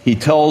 he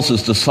tells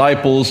his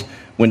disciples,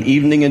 when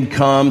evening had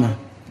come,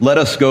 let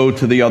us go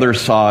to the other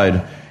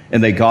side.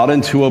 And they got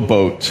into a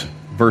boat.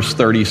 Verse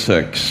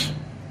 36.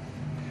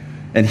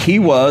 And he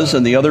was,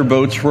 and the other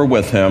boats were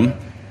with him.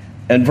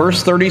 And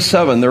verse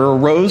 37, there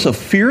arose a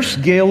fierce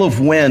gale of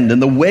wind, and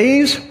the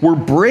waves were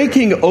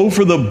breaking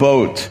over the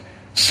boat,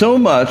 so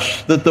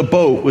much that the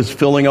boat was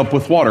filling up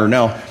with water.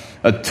 Now,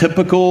 a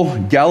typical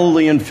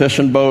Galilean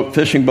fishing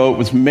boat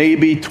was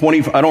maybe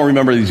 20, I don't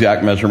remember the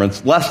exact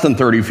measurements, less than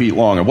 30 feet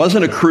long. It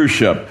wasn't a cruise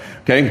ship,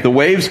 okay? The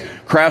waves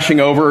crashing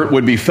over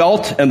would be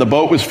felt, and the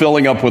boat was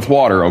filling up with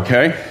water,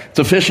 okay? It's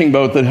a fishing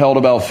boat that held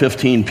about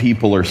 15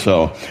 people or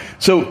so.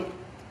 So,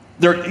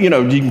 you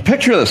can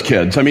picture this,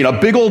 kids. I mean,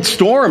 a big old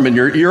storm, and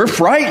you're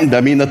frightened.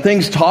 I mean, the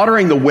thing's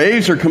tottering, the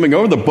waves are coming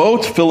over, the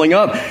boat's filling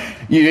up.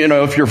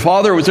 If your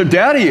father was there,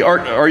 Daddy,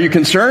 are you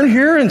concerned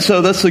here? And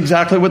so that's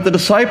exactly what the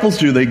disciples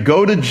do. They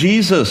go to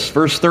Jesus,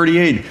 verse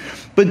 38.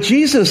 But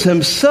Jesus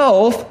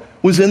himself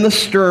was in the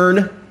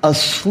stern,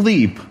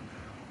 asleep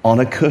on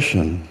a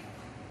cushion.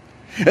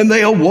 And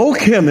they awoke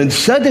him and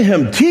said to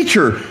him,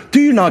 "Teacher, do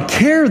you not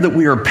care that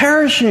we are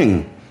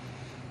perishing?"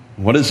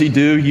 What does he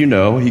do? You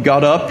know, he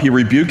got up, he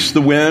rebukes the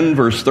wind,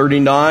 verse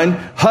 39,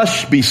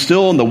 "Hush, be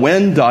still," and the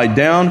wind died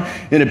down,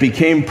 and it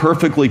became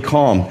perfectly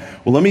calm.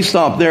 Well, let me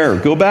stop there.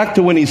 Go back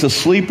to when he's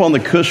asleep on the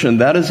cushion.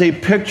 That is a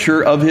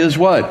picture of his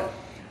what?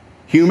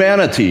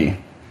 Humanity.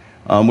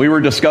 We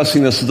were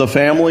discussing this as a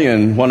family,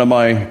 and one of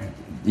my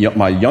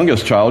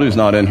youngest child, who's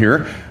not in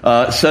here,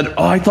 said,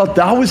 "Oh, I thought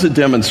that was a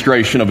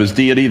demonstration of his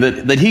deity,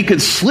 that he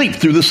could sleep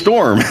through the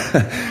storm."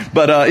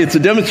 But it's a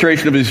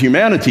demonstration of his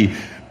humanity.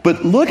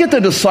 But look at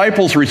the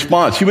disciples'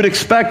 response. You would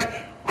expect,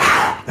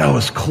 that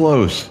was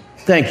close.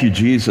 Thank you,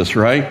 Jesus,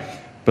 right?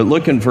 But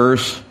look in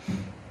verse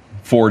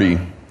 40.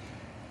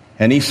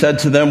 "And he said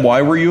to them,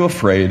 'Why were you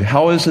afraid?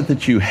 How is it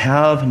that you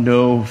have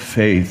no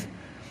faith?'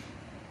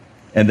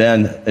 And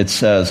then it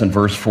says in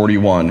verse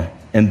 41,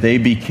 "And they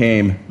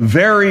became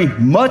very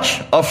much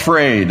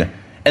afraid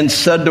and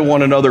said to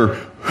one another,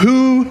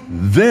 'Who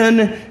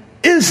then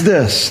is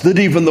this that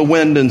even the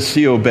wind and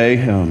sea obey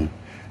him?'"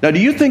 Now, do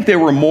you think they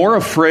were more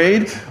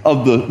afraid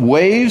of the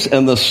waves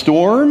and the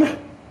storm?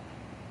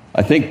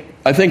 I think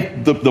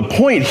the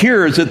point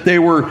here is that they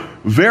were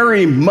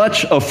very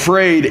much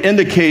afraid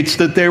indicates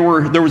that there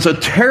was a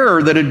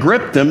terror that had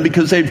gripped them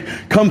because they've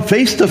come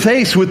face to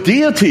face with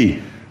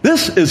deity.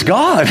 This is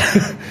God.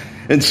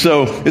 And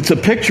so it's a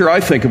picture, I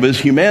think, of his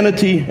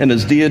humanity and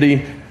his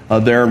deity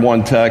there in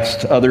one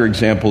text. Other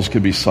examples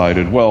could be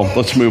cited. Well,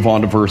 let's move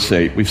on to verse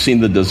 8. We've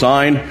seen the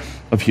design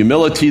of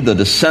humility, the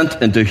descent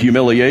into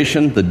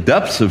humiliation, the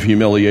depths of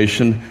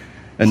humiliation,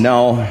 and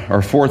now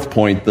our fourth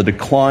point, the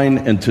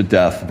decline into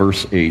death,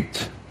 verse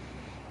 8.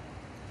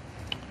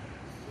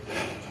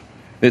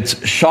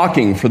 It's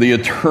shocking for the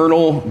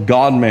eternal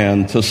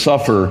God-man to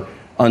suffer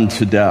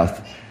unto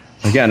death.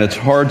 Again, it's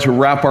hard to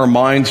wrap our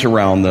minds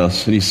around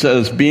this. And he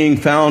says, "Being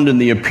found in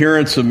the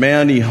appearance of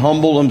man, he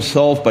humbled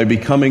himself by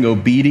becoming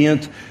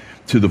obedient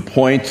to the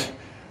point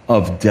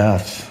of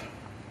death."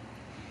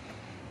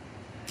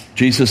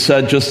 Jesus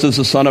said, "Just as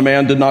the Son of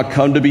Man did not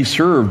come to be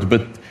served,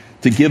 but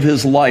to give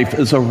his life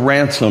as a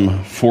ransom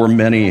for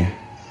many."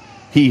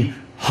 He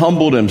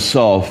humbled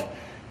himself.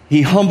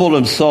 He humbled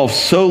himself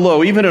so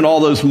low, even in all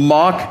those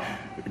mock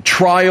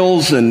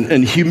trials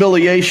and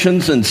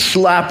humiliations and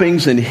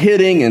slappings and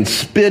hitting and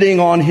spitting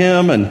on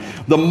him and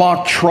the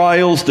mock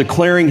trials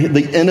declaring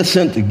the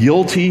innocent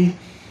guilty.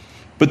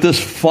 But this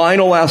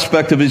final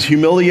aspect of his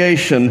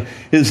humiliation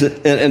is,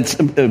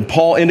 and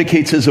Paul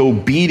indicates his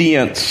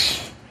obedience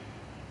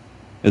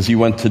as he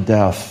went to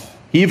death.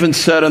 He even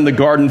said in the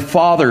garden,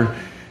 "Father,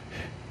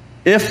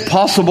 if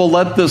possible,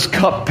 let this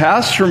cup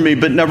pass from me,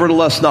 but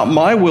nevertheless, not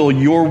my will,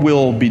 your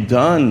will be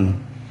done."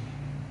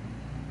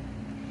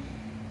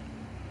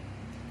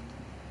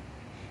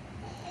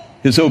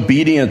 His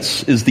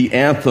obedience is the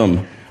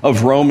anthem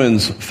of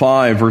Romans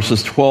 5,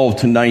 verses 12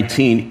 to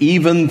 19.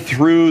 "Even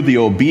through the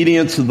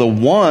obedience of the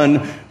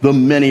one, the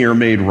many are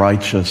made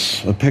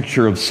righteous." A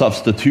picture of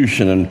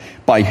substitution, and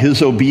by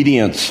his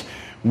obedience,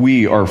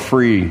 we are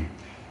free.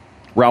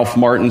 Ralph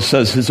Martin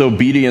says his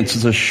obedience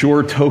is a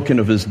sure token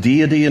of his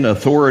deity and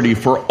authority,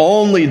 for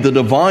only the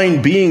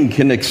divine being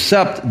can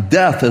accept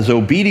death as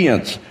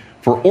obedience.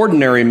 For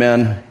ordinary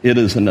men, it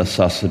is a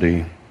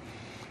necessity.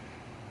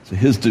 So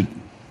his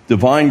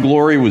divine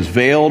glory was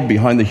veiled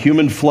behind the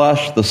human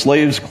flesh, the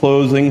slave's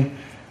clothing,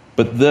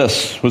 but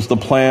this was the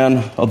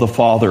plan of the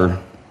Father,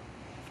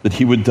 that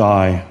he would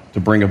die to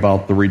bring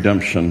about the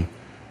redemption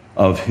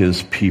of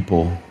his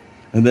people.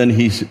 And then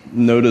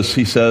notice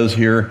he says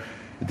here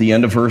at the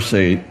end of verse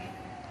 8,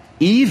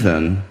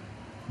 even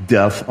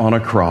death on a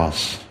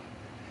cross.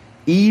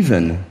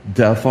 Even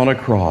death on a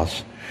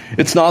cross.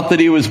 It's not that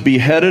he was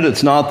beheaded.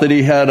 It's not that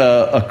he had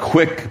a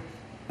quick,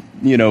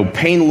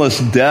 painless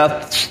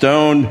death,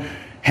 stoned,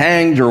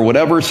 hanged, or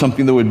whatever,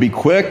 something that would be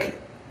quick.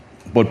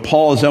 What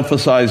Paul is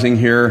emphasizing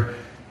here,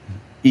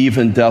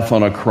 even death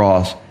on a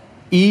cross.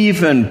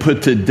 Even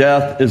put to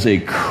death as a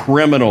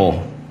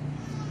criminal.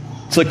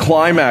 It's a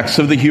climax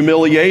of the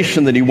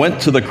humiliation that he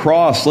went to the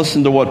cross.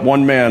 Listen to what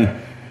one man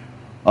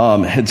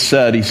had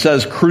said. He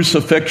says,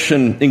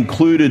 "Crucifixion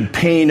included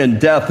pain and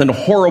death and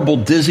horrible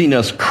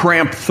dizziness,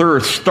 cramped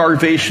thirst,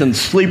 starvation,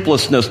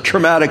 sleeplessness,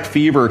 traumatic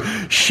fever,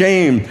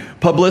 shame,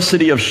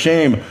 publicity of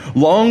shame,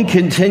 long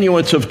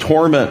continuance of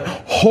torment,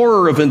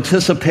 horror of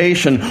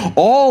anticipation,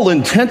 all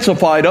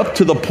intensified up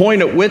to the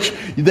point at which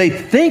they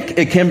think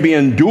it can be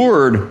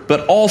endured,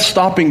 but all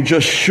stopping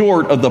just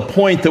short of the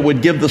point that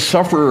would give the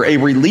sufferer a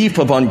relief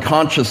of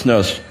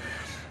unconsciousness.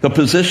 The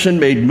position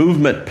made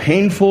movement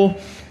painful,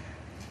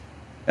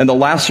 and the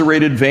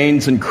lacerated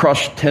veins and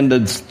crushed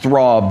tendons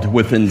throbbed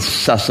with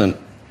incessant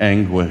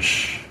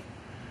anguish."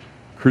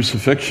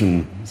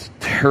 Crucifixion is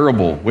a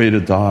terrible way to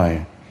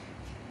die.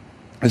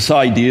 This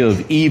idea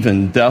of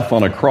even death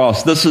on a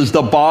cross. This is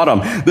the bottom.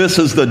 This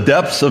is the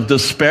depths of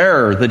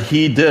despair that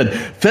he did,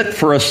 fit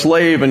for a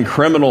slave and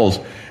criminals.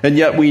 And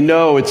yet we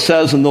know it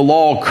says in the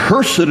law,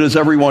 cursed is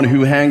everyone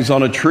who hangs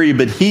on a tree,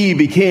 but he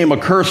became a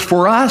curse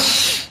for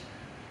us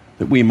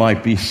that we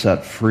might be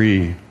set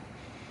free.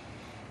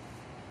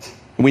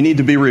 We need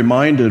to be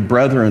reminded,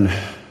 brethren,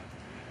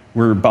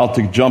 we're about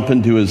to jump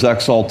into his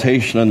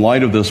exaltation in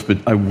light of this,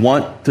 but I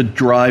want to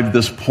drive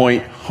this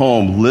point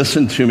home.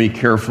 Listen to me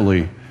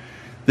carefully.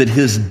 That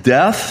his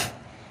death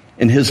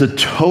and his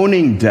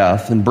atoning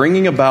death and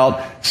bringing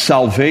about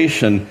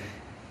salvation,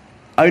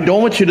 I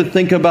don't want you to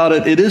think about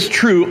it. It is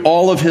true,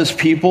 all of his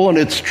people, and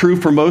it's true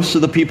for most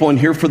of the people in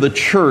here for the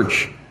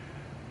church,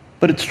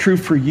 but it's true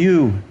for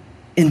you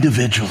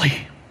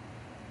individually.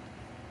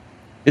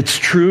 It's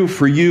true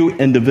for you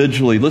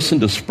individually.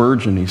 Listen to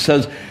Spurgeon. He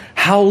says,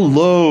 how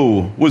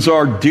low was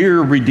our dear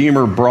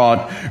Redeemer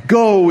brought?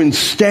 Go and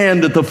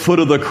stand at the foot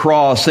of the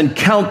cross and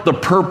count the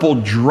purple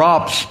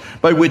drops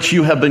by which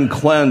you have been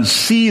cleansed.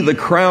 See the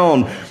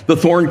crown, the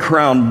thorn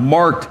crown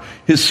marked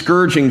his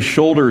scourging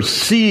shoulders.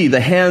 See the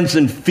hands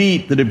and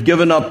feet that have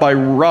given up by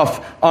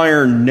rough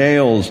iron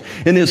nails.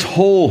 In his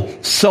whole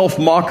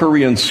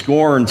self-mockery and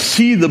scorn,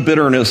 see the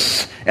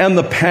bitterness and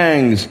the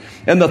pangs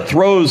and the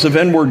throes of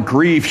inward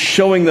grief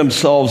showing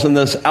themselves in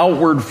this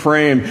outward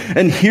frame.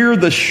 And hear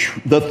the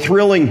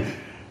thrilling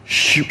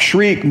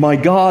shriek, my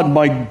God,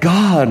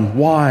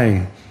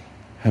 why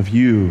have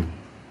you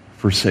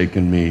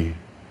forsaken me?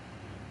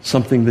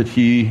 Something that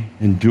he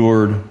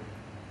endured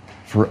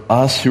for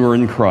us who are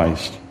in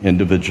Christ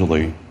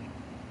individually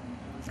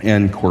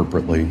and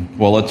corporately.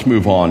 Well, let's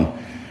move on.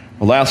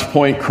 The last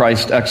point,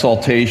 Christ's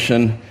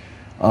exaltation,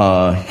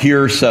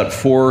 here set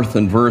forth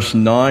in verse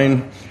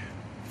 9.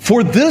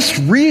 For this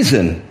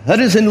reason, that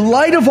is, in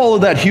light of all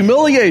of that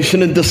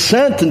humiliation and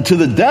descent into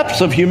the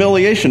depths of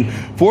humiliation,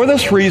 for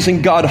this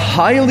reason God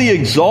highly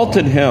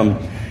exalted him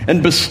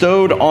and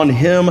bestowed on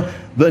him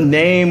the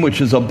name which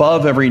is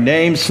above every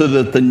name, so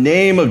that the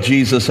name of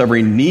Jesus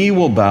every knee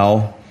will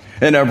bow,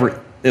 and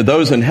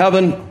those in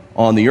heaven,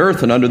 on the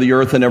earth, and under the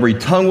earth, and every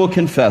tongue will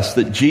confess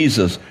that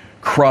Jesus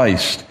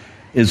Christ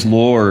is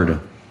Lord.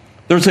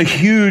 There's a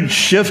huge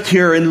shift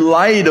here in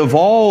light of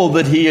all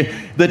that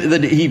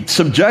he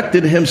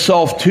subjected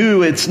himself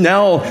to. It's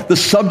now the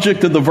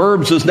subject of the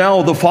verbs is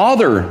now the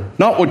Father,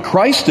 not what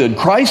Christ did.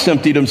 Christ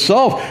emptied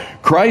himself.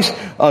 Christ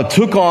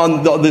took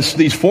on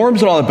these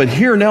forms and all that. But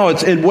here now,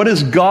 and what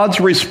is God's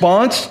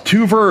response?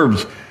 Two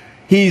verbs.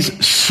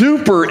 He's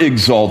super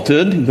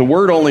exalted. The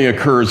word only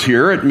occurs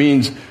here. It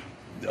means,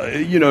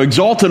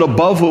 exalted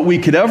above what we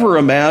could ever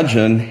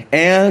imagine,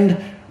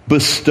 and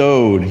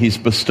bestowed. He's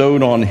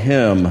bestowed on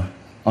him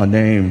a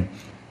name.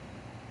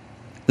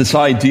 This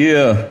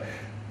idea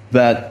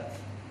that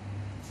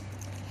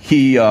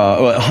he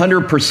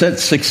 100%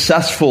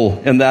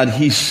 successful in that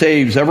he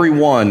saves every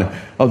one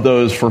of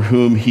those for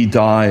whom he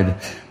died.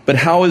 But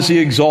how is he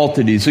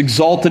exalted? He's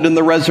exalted in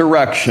the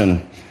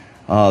resurrection.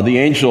 The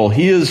angel,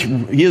 he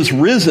is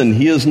risen.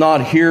 He is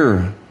not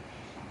here.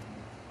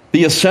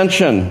 The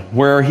ascension,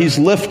 where he's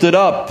lifted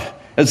up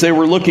as they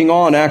were looking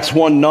on, Acts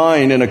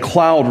 1:9, and a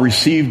cloud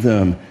received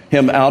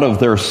him out of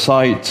their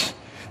sight.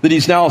 That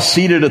he's now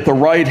seated at the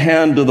right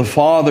hand of the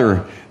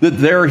Father, that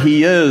there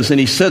he is, and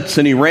he sits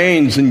and he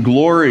reigns in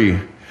glory.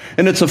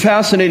 And it's a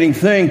fascinating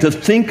thing to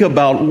think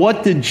about,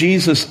 what did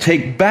Jesus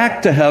take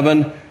back to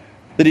heaven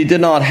that he did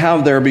not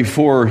have there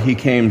before he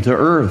came to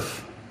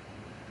earth?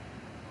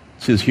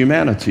 It's his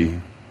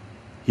humanity.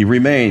 He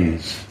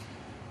remains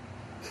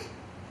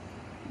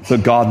the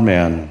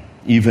God-man,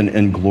 even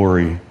in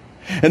glory.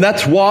 And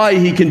that's why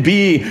he can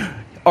be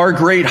our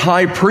great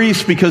high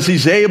priest, because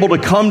he's able to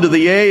come to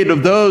the aid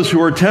of those who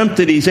are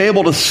tempted. He's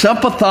able to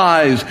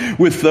sympathize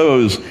with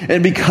those.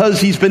 And because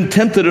he's been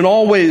tempted in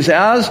all ways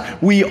as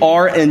we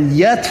are, and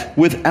yet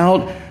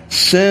without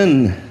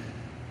sin.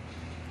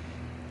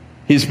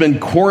 He's been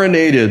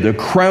coronated, a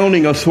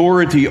crowning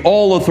authority.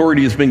 All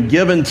authority has been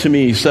given to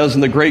me, he says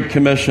in the Great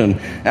Commission.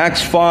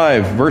 Acts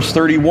 5, verse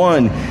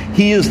 31.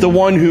 He is the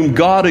one whom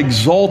God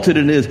exalted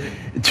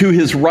to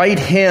his right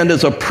hand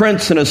as a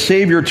prince and a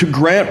savior, to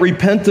grant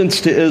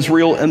repentance to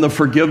Israel and the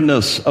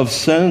forgiveness of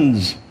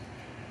sins.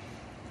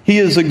 He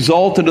is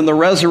exalted in the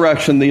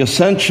resurrection, the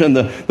ascension,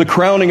 the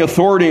crowning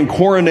authority and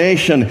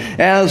coronation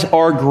as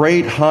our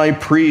great high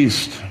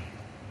priest.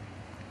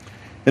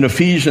 In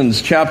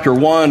Ephesians chapter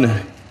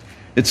 1,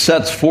 it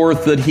sets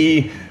forth that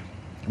he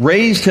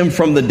raised him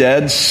from the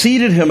dead,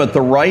 seated him at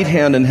the right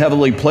hand in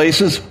heavenly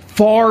places,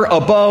 far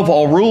above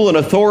all rule and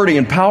authority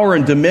and power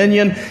and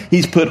dominion.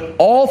 He's put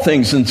all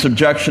things in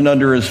subjection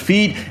under his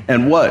feet,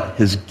 and what?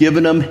 Has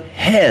given him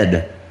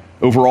head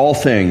over all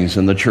things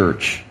in the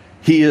church.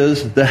 He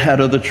is the head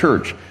of the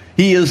church.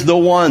 He is the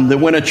one that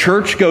when a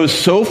church goes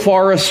so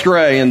far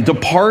astray and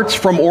departs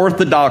from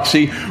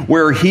orthodoxy,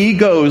 where he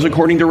goes,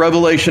 according to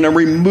Revelation, and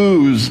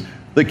removes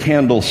the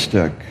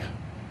candlestick.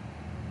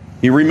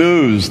 He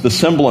removes the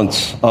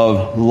semblance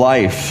of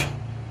life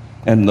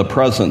and the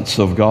presence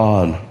of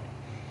God.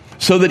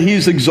 so that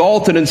he's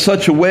exalted in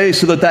such a way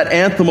so that that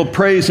anthem of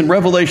praise in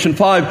Revelation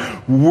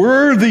 5,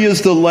 worthy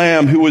is the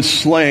Lamb who was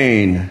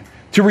slain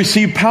to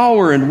receive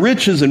power and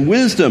riches and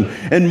wisdom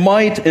and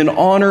might and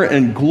honor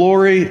and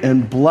glory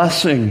and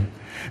blessing.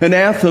 An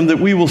anthem that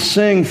we will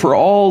sing for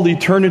all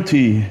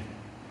eternity.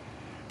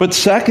 But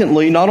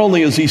secondly, not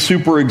only is he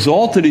super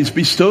exalted, he's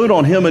bestowed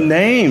on him a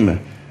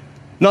name.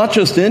 Not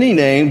just any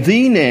name,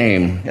 the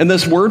name. And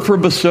this word for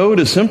bestowed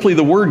is simply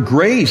the word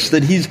grace,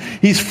 that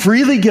he's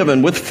freely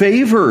given with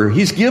favor.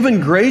 He's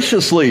given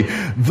graciously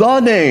the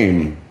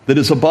name that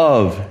is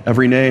above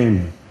every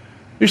name.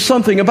 There's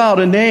something about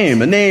a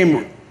name. A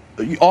name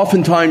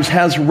oftentimes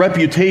has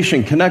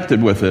reputation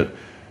connected with it.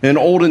 In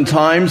olden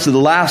times, the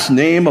last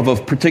name of a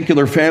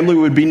particular family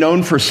would be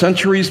known for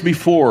centuries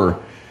before.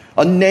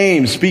 A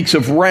name speaks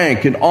of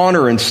rank and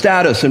honor and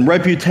status and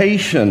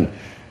reputation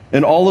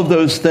and all of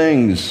those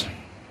things.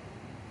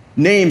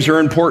 Names are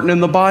important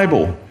in the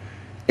Bible.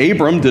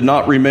 Abram did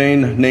not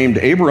remain named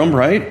Abram,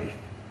 right? He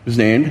was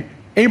named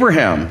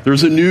Abraham.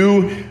 There's a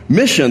new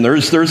mission.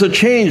 There's a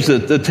change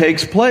that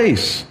takes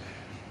place.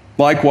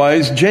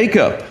 Likewise,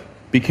 Jacob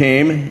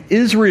became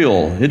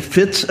Israel. It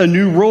fits a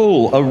new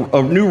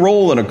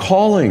role and a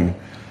calling.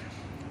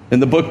 In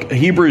the book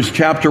Hebrews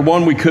chapter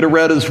 1, we could have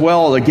read as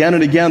well, again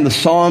and again, the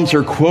Psalms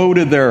are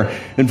quoted there.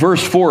 In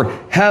verse 4,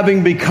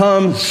 having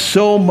become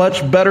so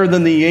much better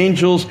than the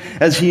angels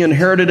as he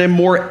inherited a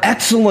more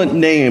excellent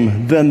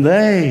name than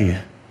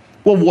they.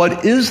 Well,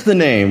 what is the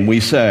name,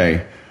 we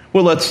say?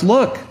 Well, let's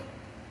look.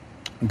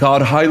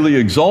 God highly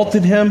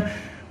exalted him,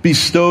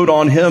 bestowed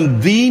on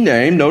him the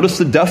name. Notice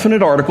the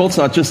definite article. It's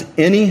not just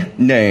any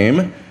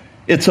name.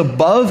 It's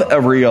above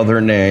every other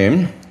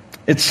name.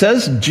 It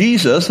says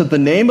Jesus, at the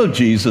name of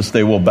Jesus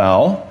they will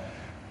bow,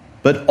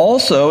 but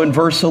also in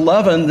verse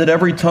 11 that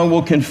every tongue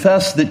will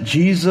confess that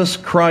Jesus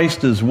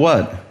Christ is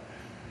what?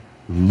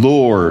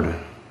 Lord.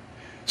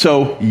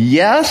 So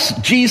yes,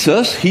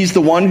 Jesus, he's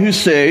the one who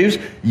saves.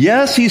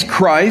 Yes, he's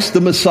Christ,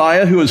 the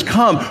Messiah who has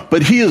come,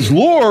 but he is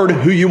Lord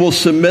who you will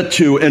submit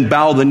to and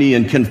bow the knee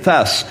and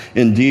confess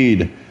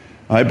indeed.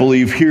 I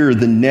believe here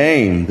the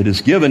name that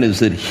is given is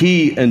that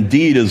he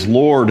indeed is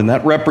Lord, and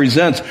that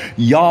represents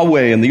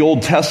Yahweh. In the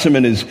Old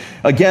Testament is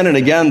again and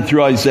again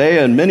through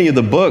Isaiah and many of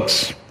the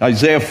books.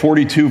 Isaiah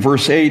 42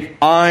 verse 8,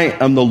 I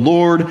am the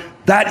Lord,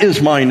 that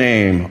is my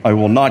name. I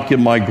will not give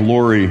my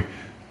glory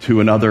to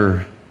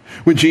another.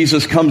 When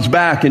Jesus comes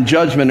back in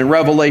judgment in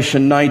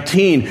Revelation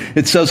 19,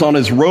 it says on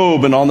his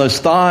robe and on his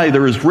thigh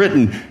there is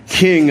written,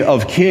 King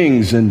of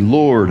Kings and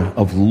Lord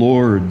of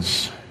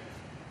Lords.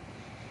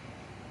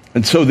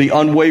 And so the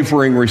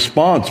unwavering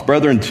response,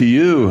 brethren, to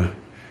you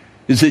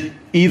is that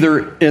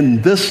either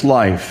in this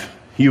life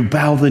you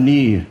bow the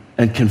knee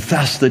and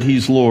confess that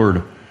he's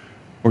Lord,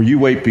 or you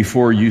wait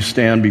before you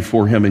stand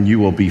before him and you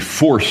will be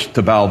forced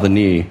to bow the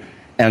knee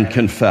and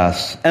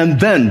confess, and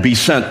then be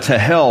sent to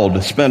hell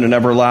to spend an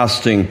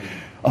everlasting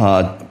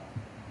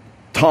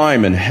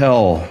time in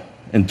hell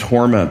and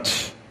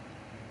torment.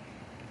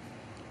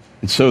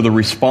 And so the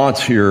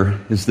response here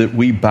is that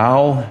we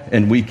bow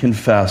and we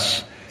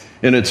confess.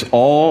 And it's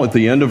all at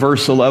the end of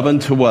verse 11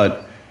 to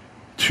what?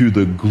 To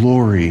the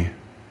glory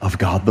of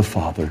God the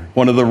Father.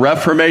 One of the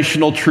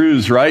reformational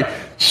truths, right?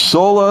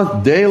 Sola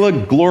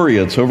Deo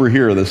Gloria. It's over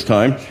here this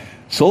time.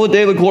 Sola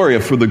Deo Gloria,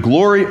 for the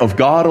glory of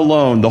God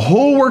alone. The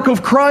whole work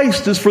of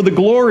Christ is for the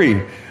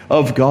glory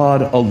of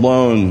God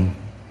alone.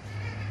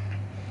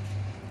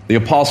 The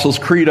Apostles'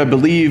 Creed, I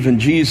believe in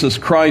Jesus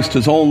Christ,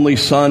 his only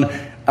Son,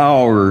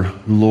 our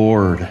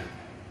Lord.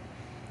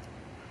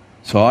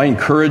 So I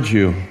encourage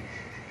you,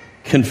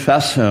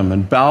 confess him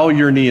and bow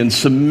your knee in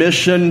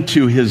submission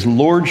to his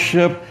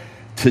lordship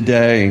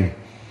today.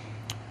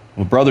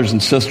 Well, brothers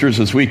and sisters,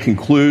 as we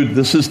conclude,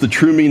 this is the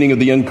true meaning of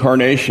the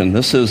incarnation.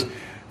 This is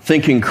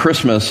thinking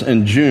Christmas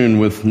in June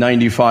with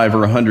 95 or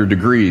 100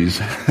 degrees.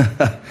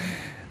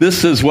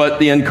 This is what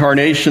the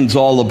incarnation's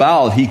all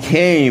about. He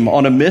came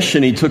on a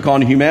mission. He took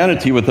on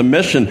humanity with a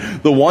mission.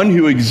 The one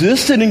who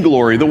existed in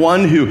glory, the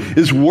one who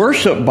is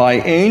worshiped by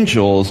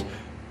angels,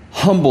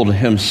 humbled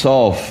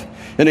himself.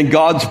 And in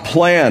God's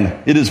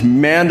plan, it is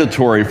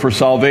mandatory for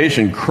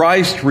salvation.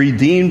 Christ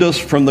redeemed us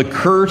from the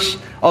curse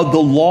of the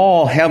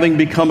law having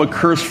become a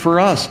curse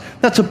for us.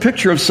 That's a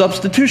picture of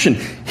substitution.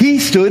 He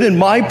stood in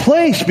my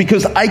place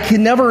because I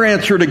can never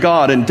answer to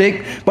God and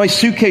take my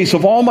suitcase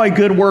of all my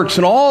good works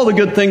and all the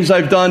good things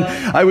I've done.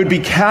 I would be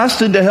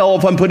cast into hell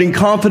if I'm putting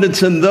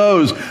confidence in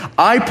those.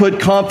 I put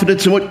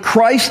confidence in what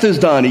Christ has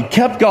done. He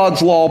kept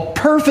God's law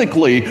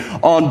perfectly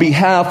on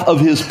behalf of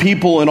his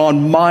people and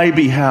on my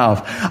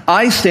behalf.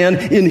 I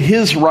stand in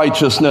his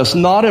righteousness,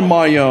 not in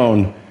my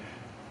own.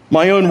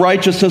 My own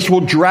righteousness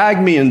will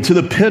drag me into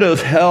the pit of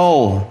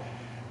hell.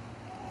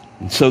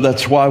 And so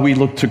that's why we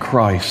look to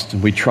Christ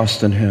and we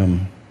trust in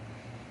him.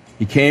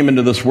 He came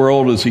into this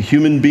world as a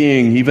human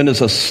being, even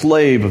as a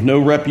slave of no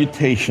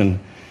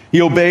reputation.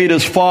 He obeyed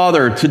his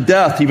Father to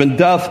death, even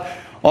death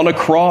on a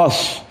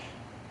cross.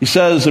 He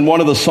says in one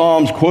of the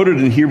Psalms quoted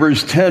in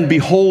Hebrews 10,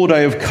 Behold, I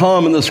have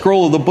come. In the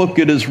scroll of the book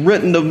it is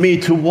written of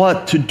me to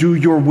what? To do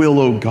your will,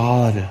 O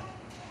God.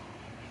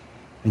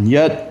 And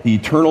yet the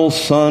eternal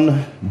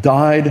Son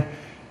died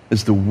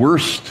as the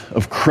worst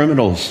of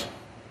criminals.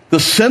 The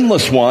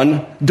sinless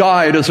one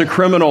died as a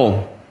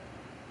criminal,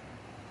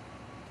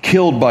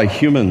 killed by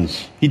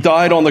humans. He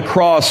died on the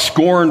cross,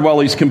 scorned while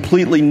he's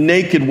completely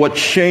naked. What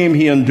shame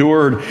he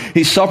endured.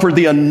 He suffered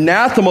the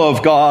anathema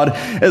of God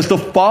as the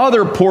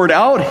Father poured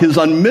out his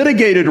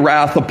unmitigated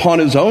wrath upon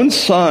his own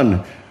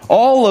Son.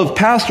 All of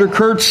Pastor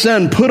Kurt's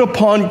sin put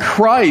upon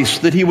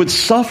Christ, that he would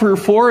suffer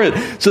for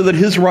it so that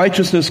his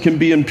righteousness can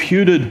be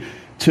imputed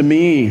to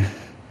me.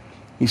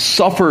 He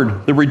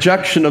suffered the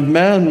rejection of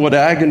men. What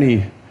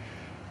agony.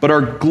 But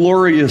our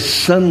glorious,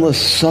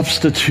 sinless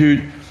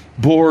substitute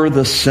bore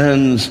the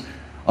sins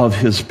of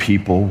his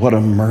people. What a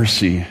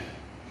mercy.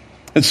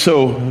 And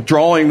so,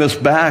 drawing this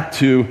back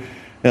to,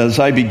 as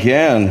I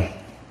began,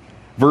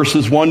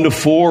 verses 1 to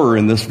 4,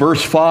 in this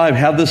verse 5,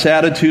 have this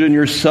attitude in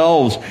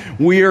yourselves.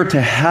 We are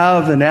to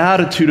have an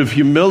attitude of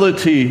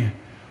humility,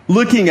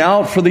 looking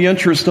out for the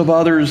interest of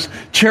others,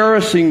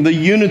 cherishing the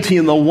unity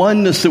and the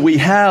oneness that we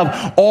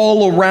have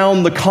all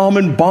around the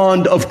common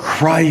bond of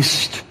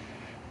Christ,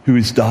 who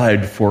has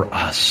died for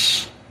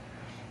us.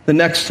 The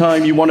next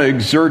time you want to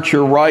exert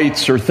your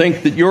rights or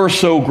think that you're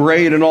so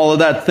great and all of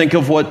that, think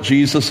of what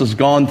Jesus has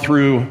gone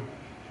through.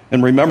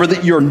 And remember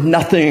that you're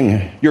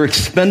nothing. You're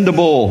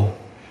expendable.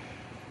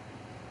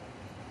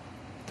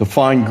 To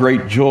find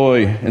great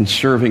joy in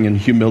serving in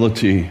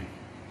humility,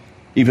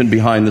 even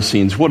behind the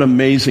scenes. What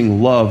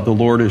amazing love the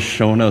Lord has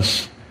shown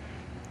us.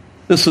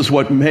 This is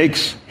what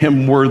makes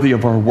him worthy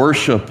of our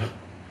worship.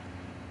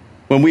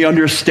 When we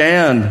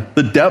understand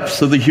the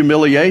depths of the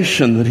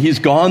humiliation that he's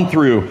gone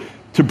through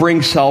to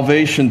bring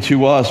salvation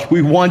to us,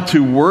 we want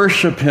to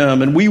worship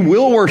him, and we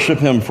will worship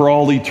him for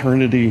all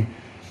eternity.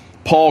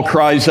 Paul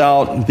cries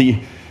out at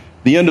the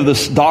end of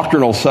this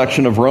doctrinal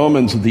section of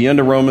Romans, at the end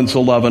of Romans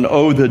 11,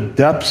 "Oh, the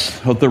depths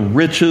of the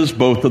riches,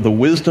 both of the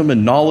wisdom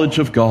and knowledge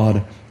of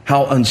God,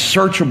 how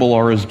unsearchable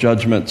are his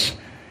judgments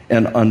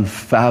and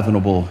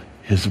unfathomable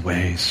his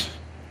ways."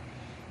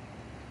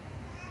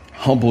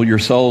 Humble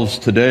yourselves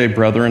today,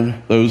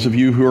 brethren, those of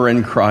you who are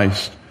in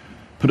Christ.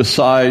 Put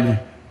aside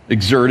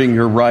exerting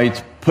your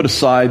rights. Put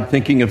aside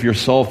thinking of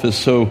yourself as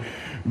so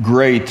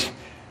great,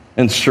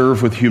 and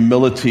serve with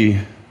humility.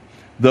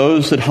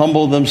 Those that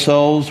humble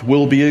themselves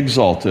will be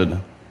exalted,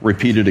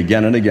 repeated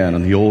again and again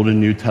in the Old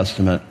and New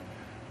Testament.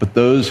 But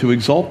those who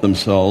exalt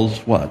themselves,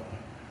 what?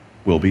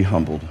 Will be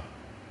humbled.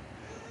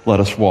 Let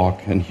us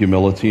walk in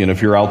humility. And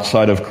if you're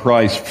outside of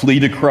Christ, flee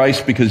to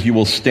Christ, because you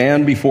will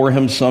stand before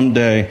him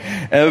someday.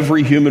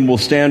 Every human will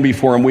stand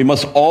before him. We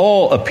must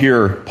all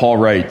appear, Paul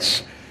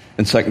writes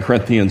in 2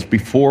 Corinthians,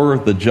 before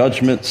the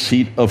judgment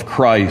seat of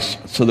Christ,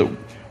 so that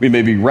we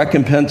may be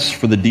recompensed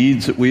for the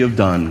deeds that we have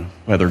done,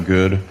 whether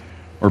good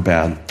or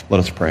bad. Let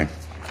us pray.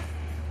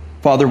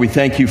 Father, we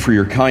thank you for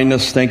your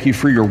kindness. Thank you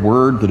for your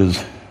word that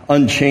is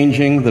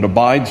unchanging, that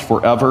abides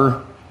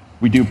forever.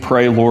 We do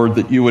pray, Lord,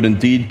 that you would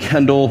indeed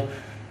kindle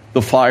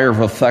the fire of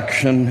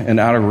affection and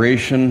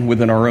adoration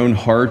within our own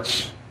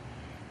hearts.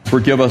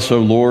 Forgive us, O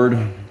Lord,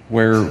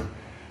 where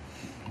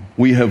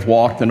we have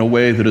walked in a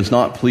way that is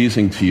not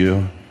pleasing to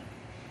you.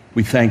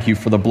 We thank you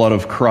for the blood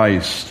of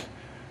Christ,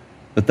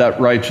 that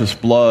righteous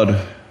blood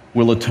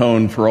will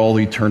atone for all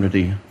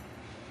eternity.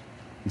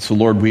 And so,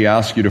 Lord, we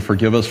ask you to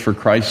forgive us for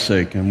Christ's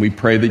sake, and we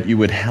pray that you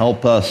would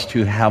help us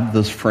to have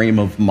this frame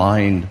of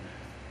mind,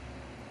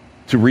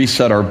 to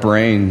reset our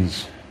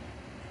brains,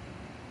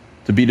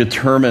 to be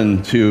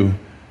determined to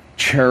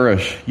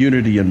cherish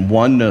unity and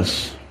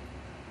oneness,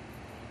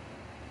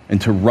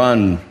 and to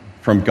run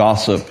from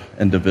gossip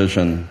and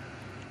division.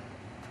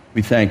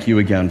 We thank you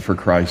again for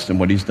Christ and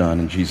what he's done.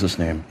 In Jesus'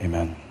 name,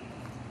 amen.